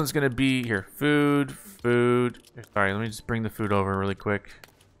 This one's gonna be here. Food. Sorry, let me just bring the food over really quick.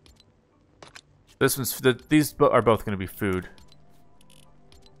 This one's these are both gonna be food.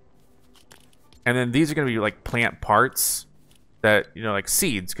 And then these are gonna be like plant parts. That, you know, like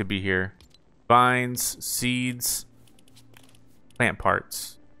seeds could be here. Vines, seeds, plant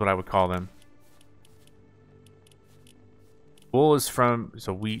parts, what I would call them. Wool is from,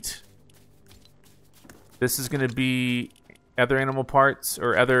 so wheat. This is going to be other animal parts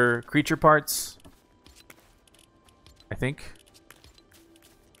or other creature parts, I think.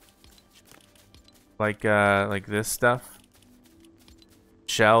 Like this stuff.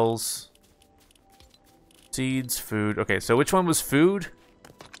 Shells. Seeds, food. Okay, so which one was food?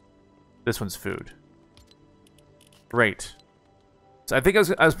 This one's food. Great. So I think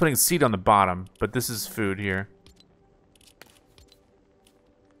I was putting seed on the bottom, but this is food here.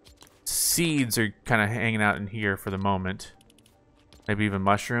 Seeds are kind of hanging out in here for the moment. Maybe even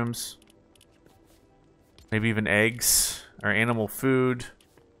mushrooms. Maybe even eggs or animal food.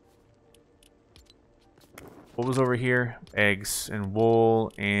 What was over here? Eggs and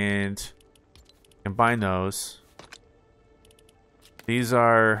wool and... Combine those. These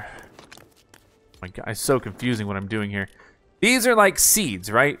are... Oh my God, it's so confusing what I'm doing here. These are like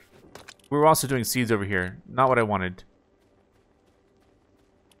seeds, right? We were also doing seeds over here. Not what I wanted.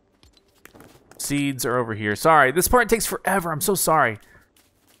 Seeds are over here. Sorry, this part takes forever. I'm so sorry.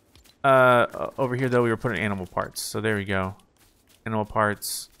 Over here, though, we were putting animal parts. So there we go. Animal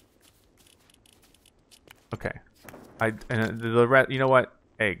parts. Okay. You know what?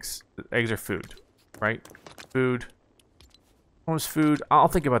 Eggs. Eggs are food. Right? Food. Almost food. I'll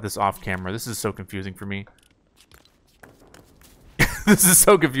think about this off camera. This is so confusing for me. This is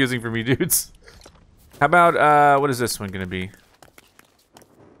so confusing for me, dudes. How about, what is this one gonna be?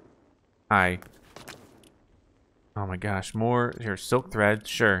 Hi. Oh my gosh, more. Here, silk thread,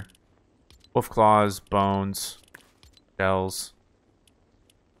 sure. Wolf claws, bones, shells.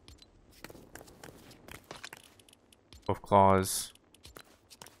 Wolf claws.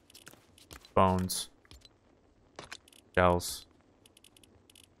 Bones. Shells.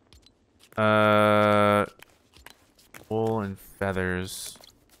 Wool and feathers.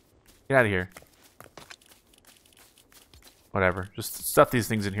 Get out of here. Whatever. Just stuff these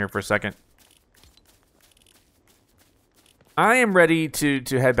things in here for a second. I am ready to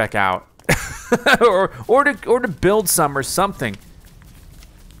head back out. or to build some or something.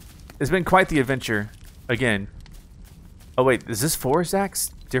 It's been quite the adventure. Again. Oh wait, is this forest axe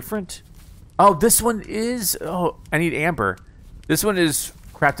different? Oh, this one is... Oh, I need amber. This one is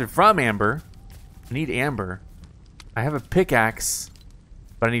crafted from amber. I need amber. I have a pickaxe,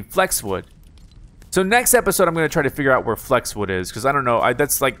 but I need flex wood. So next episode, I'm going to try to figure out where Flexwood is, because I don't know.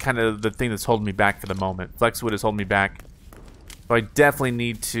 That's like kind of the thing that's holding me back for the moment. Flexwood is holding me back. So I definitely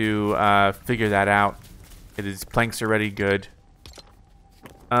need to figure that out. His planks are ready, good.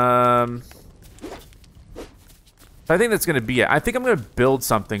 So I think that's going to be it. I think I'm going to build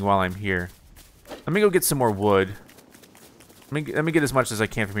something while I'm here. Let me go get some more wood. Let me get as much as I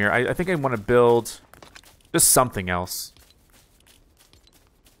can from here. I think I want to build just something else.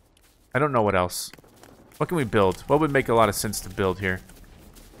 I don't know what else. What can we build? What would make a lot of sense to build here?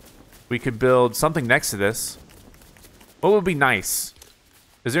 We could build something next to this. What would be nice?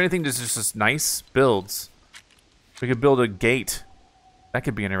 Is there anything that's just nice? Builds. We could build a gate. That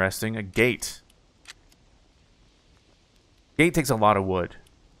could be interesting. A gate. Gate takes a lot of wood.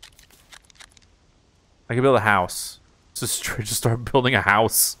 I could build a house. Just start building a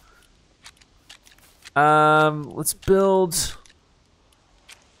house. Let's build...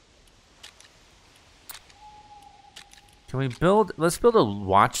 Can we build... Let's build a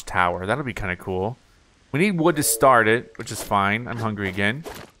watchtower. That'll be kind of cool. We need wood to start it, which is fine. I'm hungry again.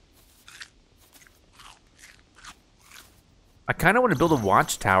 I kind of want to build a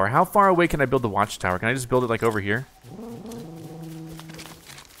watchtower. How far away can I build the watchtower? Can I just build it like over here?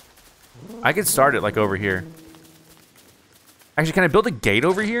 I could start it like over here. Actually, can I build a gate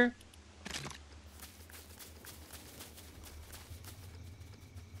over here?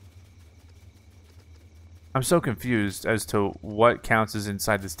 I'm so confused as to what counts as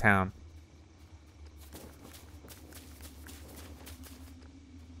inside this town.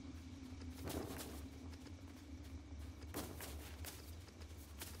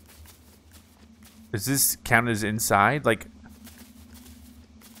 Does this count as inside? Like...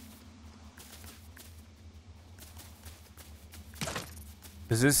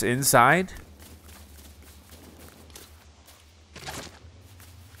 Is this inside?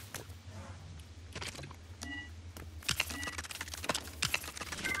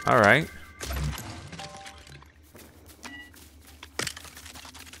 All right.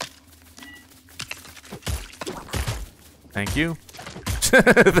 Thank you.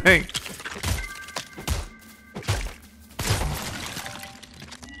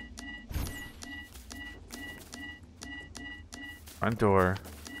 Front door.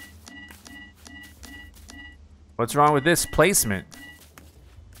 What's wrong with this placement?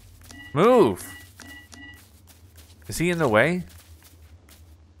 Move. Is he in the way?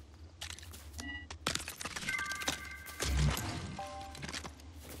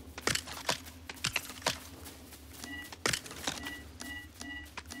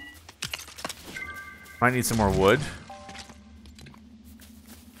 Might need some more wood.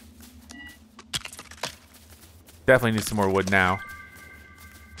 Definitely need some more wood now.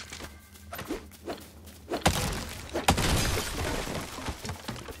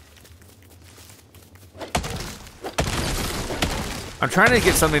 I'm trying to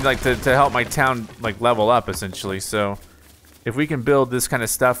get something like to help my town like level up essentially. So if we can build this kind of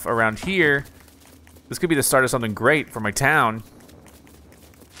stuff around here, this could be the start of something great for my town.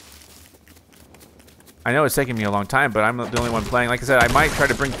 I know it's taking me a long time, but I'm the only one playing. Like I said, I might try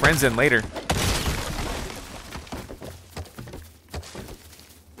to bring friends in later.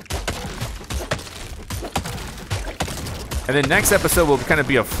 And then next episode will kind of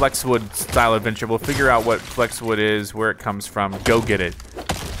be a Flexwood style adventure. We'll figure out what Flexwood is, where it comes from, go get it.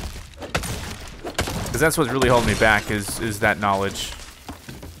 Because that's what's really holding me back is that knowledge.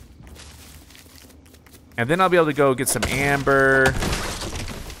 And then I'll be able to go get some amber.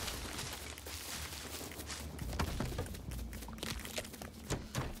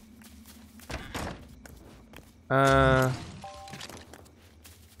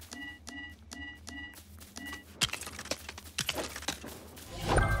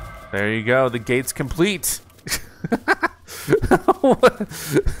 There you go. The gate's complete.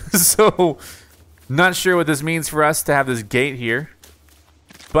 So, not sure what this means for us to have this gate here.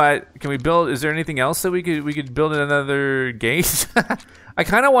 But can we build? Is there anything else that we could build another gate? I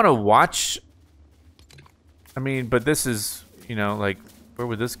kind of want to watch. I mean, but this is, you know, like, where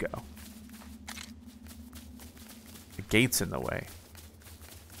would this go? The gate's in the way.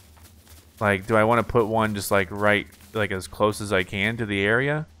 Like, do I want to put one just like right, like as close as I can to the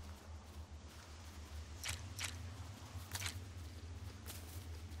area?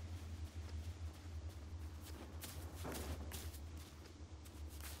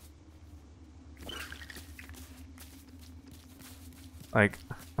 Like,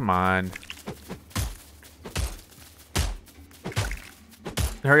 come on.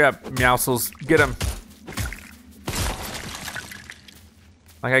 Hurry up, Meowscles. Get him.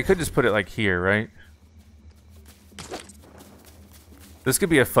 Like, I could just put it like here, right? This could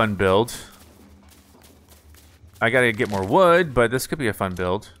be a fun build. I gotta get more wood, but this could be a fun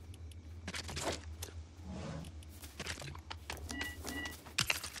build.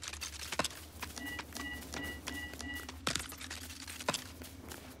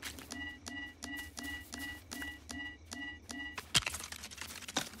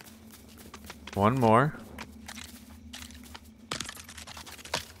 One more.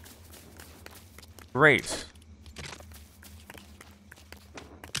 Great.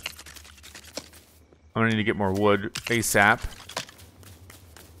 I'm gonna need to get more wood ASAP.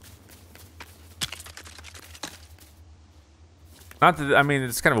 Not that, I mean,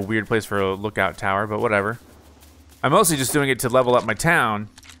 it's kind of a weird place for a lookout tower, but whatever. I'm mostly just doing it to level up my town.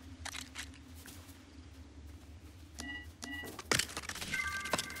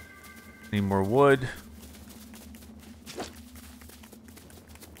 Need more wood.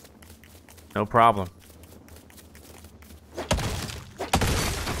 No problem.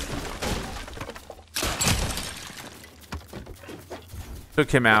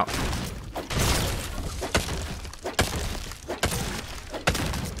 Took him out.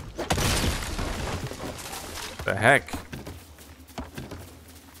 The heck?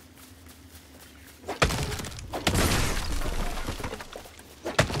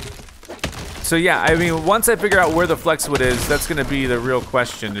 So yeah, I mean, once I figure out where the flexwood is, that's gonna be the real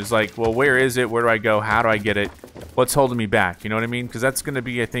question. Is like, well, where is it? Where do I go? How do I get it? What's holding me back? You know what I mean? Because that's gonna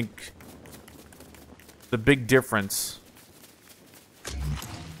be, I think, the big difference.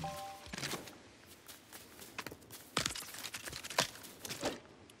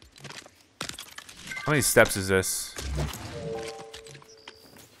 How many steps is this?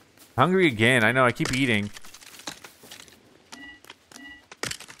 Hungry again. I know, I keep eating.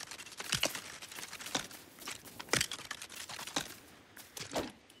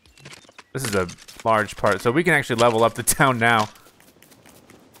 This is a large part, so we can actually level up the town now.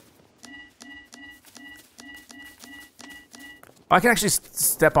 I can actually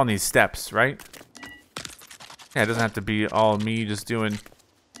step on these steps, right? Yeah, it doesn't have to be all me just doing...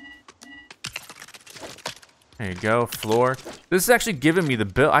 There you go, floor. This is actually giving me the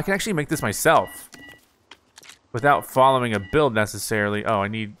build. I can actually make this myself without following a build necessarily. Oh, I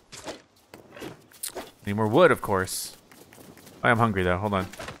need more wood, of course. I am hungry though. Hold on.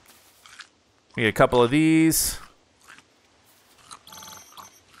 Need a couple of these.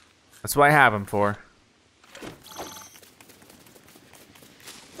 That's what I have them for.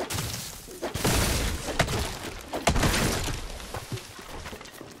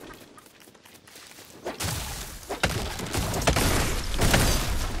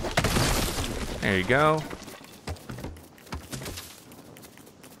 There you go.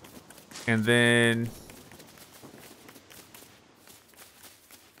 And then...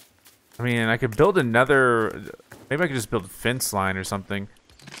 I mean, I could build another... Maybe I could just build a fence line or something.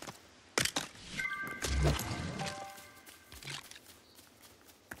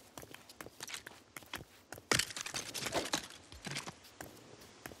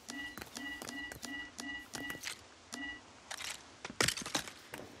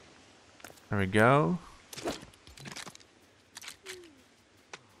 There we go.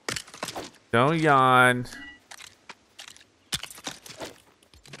 Don't yawn.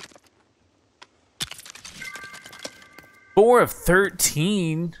 Four of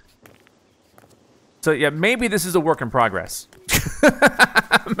 13. So yeah, maybe this is a work in progress.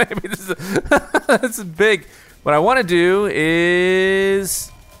 Maybe this is this is big. What I want to do is...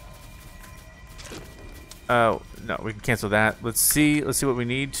 Oh, no, we can cancel that. Let's see what we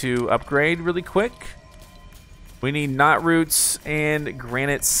need to upgrade really quick. We need knot roots and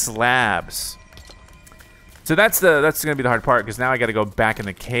granite slabs. So that's gonna be the hard part, because now I gotta go back in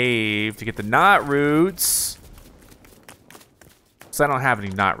the cave to get the knot roots. So I don't have any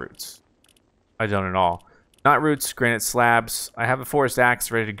knot roots. I don't at all. Knot roots, granite slabs. I have a forest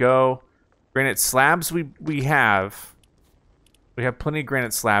axe ready to go. Granite slabs we have. We have plenty of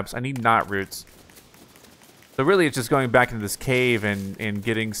granite slabs. I need knot roots. So really it's just going back into this cave and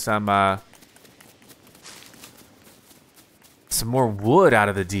getting some more wood out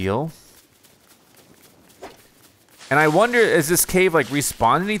of the deal. And I wonder, is this cave like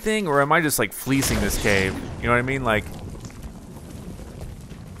respawn anything, or am I just like fleecing this cave? You know what I mean? Like,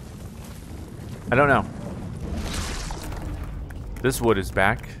 I don't know. This wood is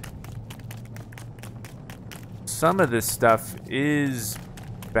back. Some of this stuff is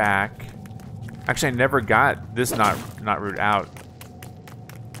back. Actually, I never got this knot root out.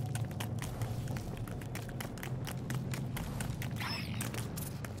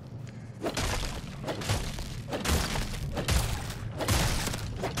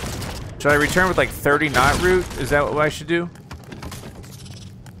 Should I return with like 30 knot root? Is that what I should do?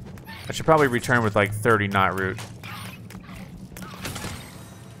 I should probably return with like 30 knot root.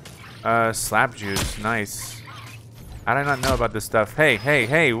 Slap juice. Nice. How did I not know about this stuff? Hey, hey,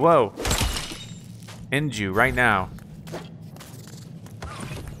 hey, whoa. End you right now.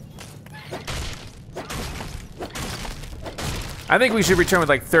 I think we should return with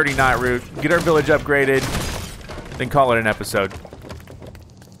like 30 knot root, get our village upgraded, then call it an episode.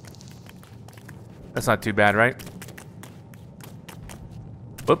 That's not too bad, right?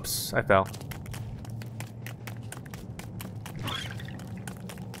 Whoops, I fell.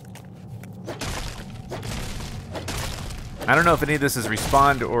 I don't know if any of this is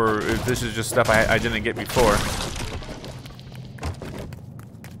respawned or if this is just stuff I didn't get before.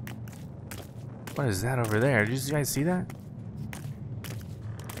 What is that over there? Did you guys see that?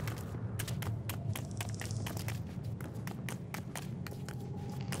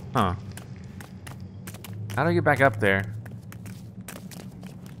 Huh. How do I get back up there?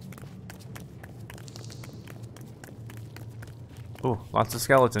 Oh, lots of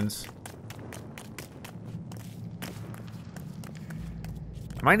skeletons.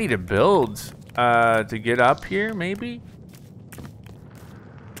 I might need to build to get up here, maybe?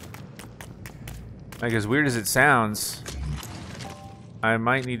 Like, as weird as it sounds, I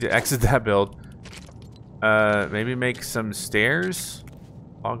might need to exit that build. Maybe make some stairs?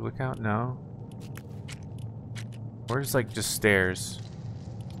 Log lookout? No. Where's, like, just stairs?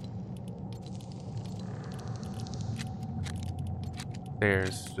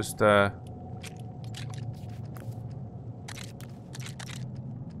 Stairs. Just, I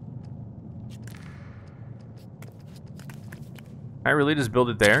really just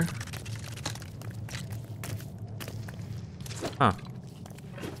build it there? Huh.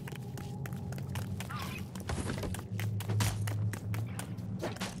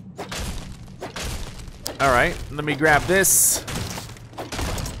 All right, let me grab this.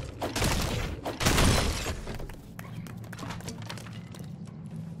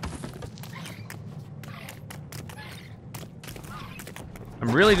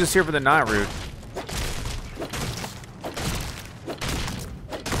 I'm really just here for the knot root.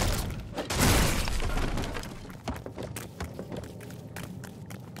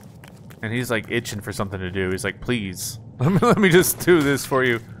 And he's like itching for something to do. He's like, please, let me just do this for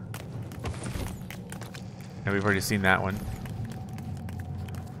you. And we've already seen that one.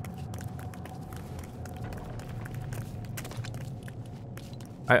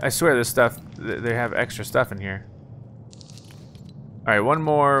 I swear this stuff, they have extra stuff in here. All right, one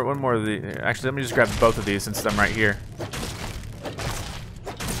more of the, actually let me just grab both of these since I'm right here.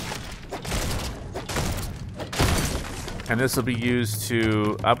 And this will be used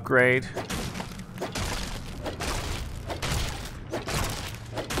to upgrade.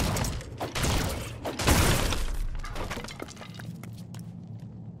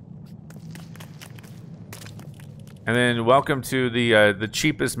 And then welcome to the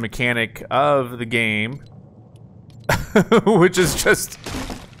cheapest mechanic of the game, which is just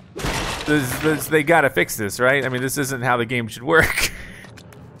they gotta fix this, right? I mean, this isn't how the game should work.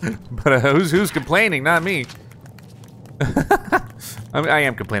 But who's complaining? Not me. I mean, I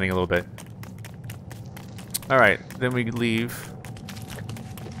am complaining a little bit. All right, then we leave.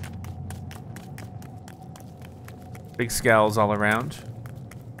 Big skulls all around.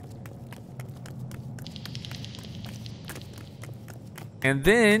 And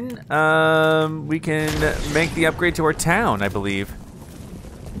then we can make the upgrade to our town, I believe.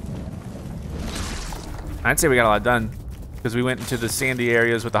 I'd say we got a lot done because we went into the sandy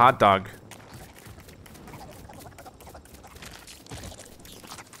areas with the hot dog.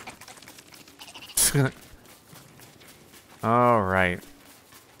 All right.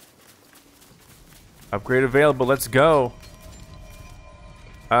 Upgrade available. Let's go.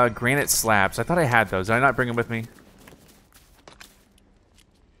 Granite slabs. I thought I had those. Did I not bring them with me?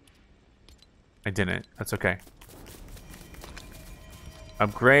 I didn't. That's okay.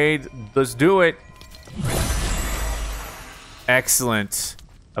 Upgrade. Let's do it. Excellent.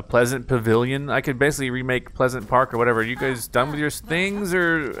 A pleasant pavilion. I could basically remake Pleasant Park or whatever. Are you guys done with your things,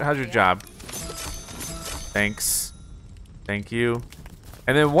 or how's your job? Thanks. Thank you.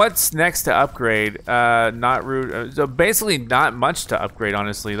 And then what's next to upgrade? Not root. So basically not much to upgrade,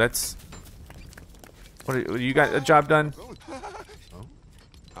 honestly. That's... What, you got a job done?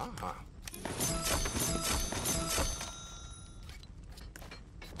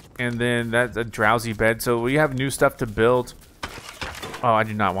 And then that's a drowsy bed. So we have new stuff to build. Oh, I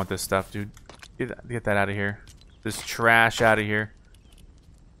do not want this stuff, dude. Get that out of here. This trash out of here.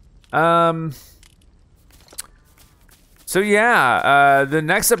 So yeah, the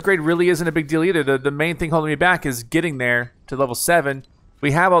next upgrade really isn't a big deal either. The main thing holding me back is getting there to level 7.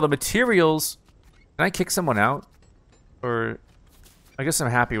 We have all the materials. Can I kick someone out? Or I guess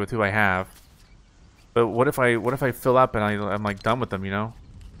I'm happy with who I have. But what if I fill up and I'm like done with them, you know?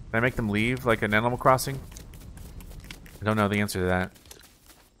 Can I make them leave like an Animal Crossing? I don't know the answer to that.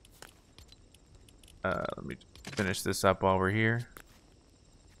 Let me finish this up while we're here.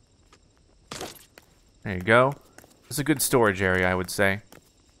 There you go. It's a good storage area, I would say.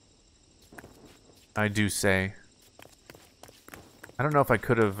 I do say. I don't know if I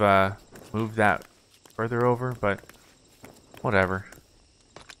could have moved that further over, but whatever.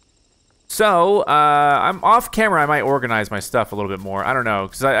 So, I'm off camera. I might organize my stuff a little bit more. I don't know,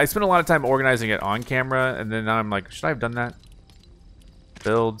 because I spent a lot of time organizing it on camera, and then now I'm like, should I have done that?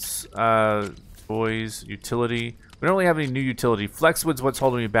 Builds, toys, utility. We don't really have any new utility. Flexwood's what's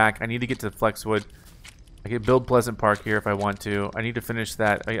holding me back. I need to get to Flexwood. I can build Pleasant Park here if I want to. I need to finish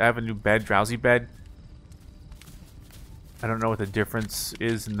that. I have a new bed, drowsy bed. I don't know what the difference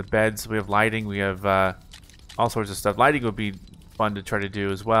is in the beds. We have lighting. We have all sorts of stuff. Lighting would be fun to try to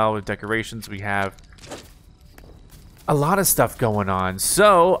do as well. With decorations, we have a lot of stuff going on.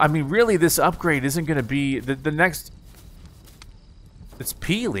 So, I mean, really, this upgrade isn't going to be the next. It's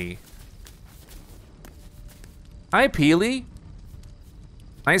Peely. Hi, Peely.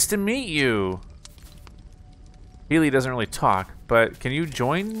 Nice to meet you. Peely doesn't really talk, but can you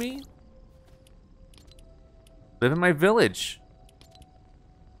join me? Live in my village.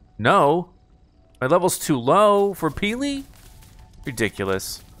 No. My level's too low for Peely?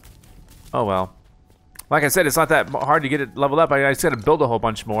 Ridiculous. Oh well. Like I said, it's not that hard to get it leveled up. I just gotta build a whole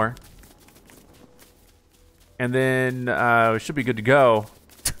bunch more. And then we should be good to go.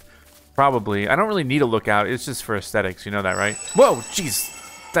 Probably. I don't really need a lookout. It's just for aesthetics. You know that, right? Whoa, jeez.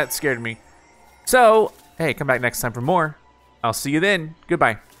 That scared me. So, hey, come back next time for more. I'll see you then.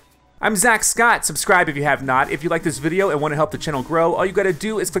 Goodbye. I'm Zack Scott. Subscribe if you have not. If you like this video and want to help the channel grow, all you gotta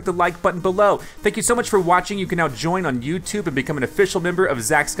do is click the like button below. Thank you so much for watching. You can now join on YouTube and become an official member of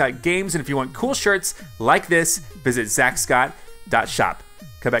ZackScottGames. And if you want cool shirts like this, visit ZackScott.shop.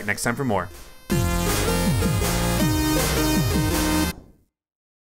 Come back next time for more.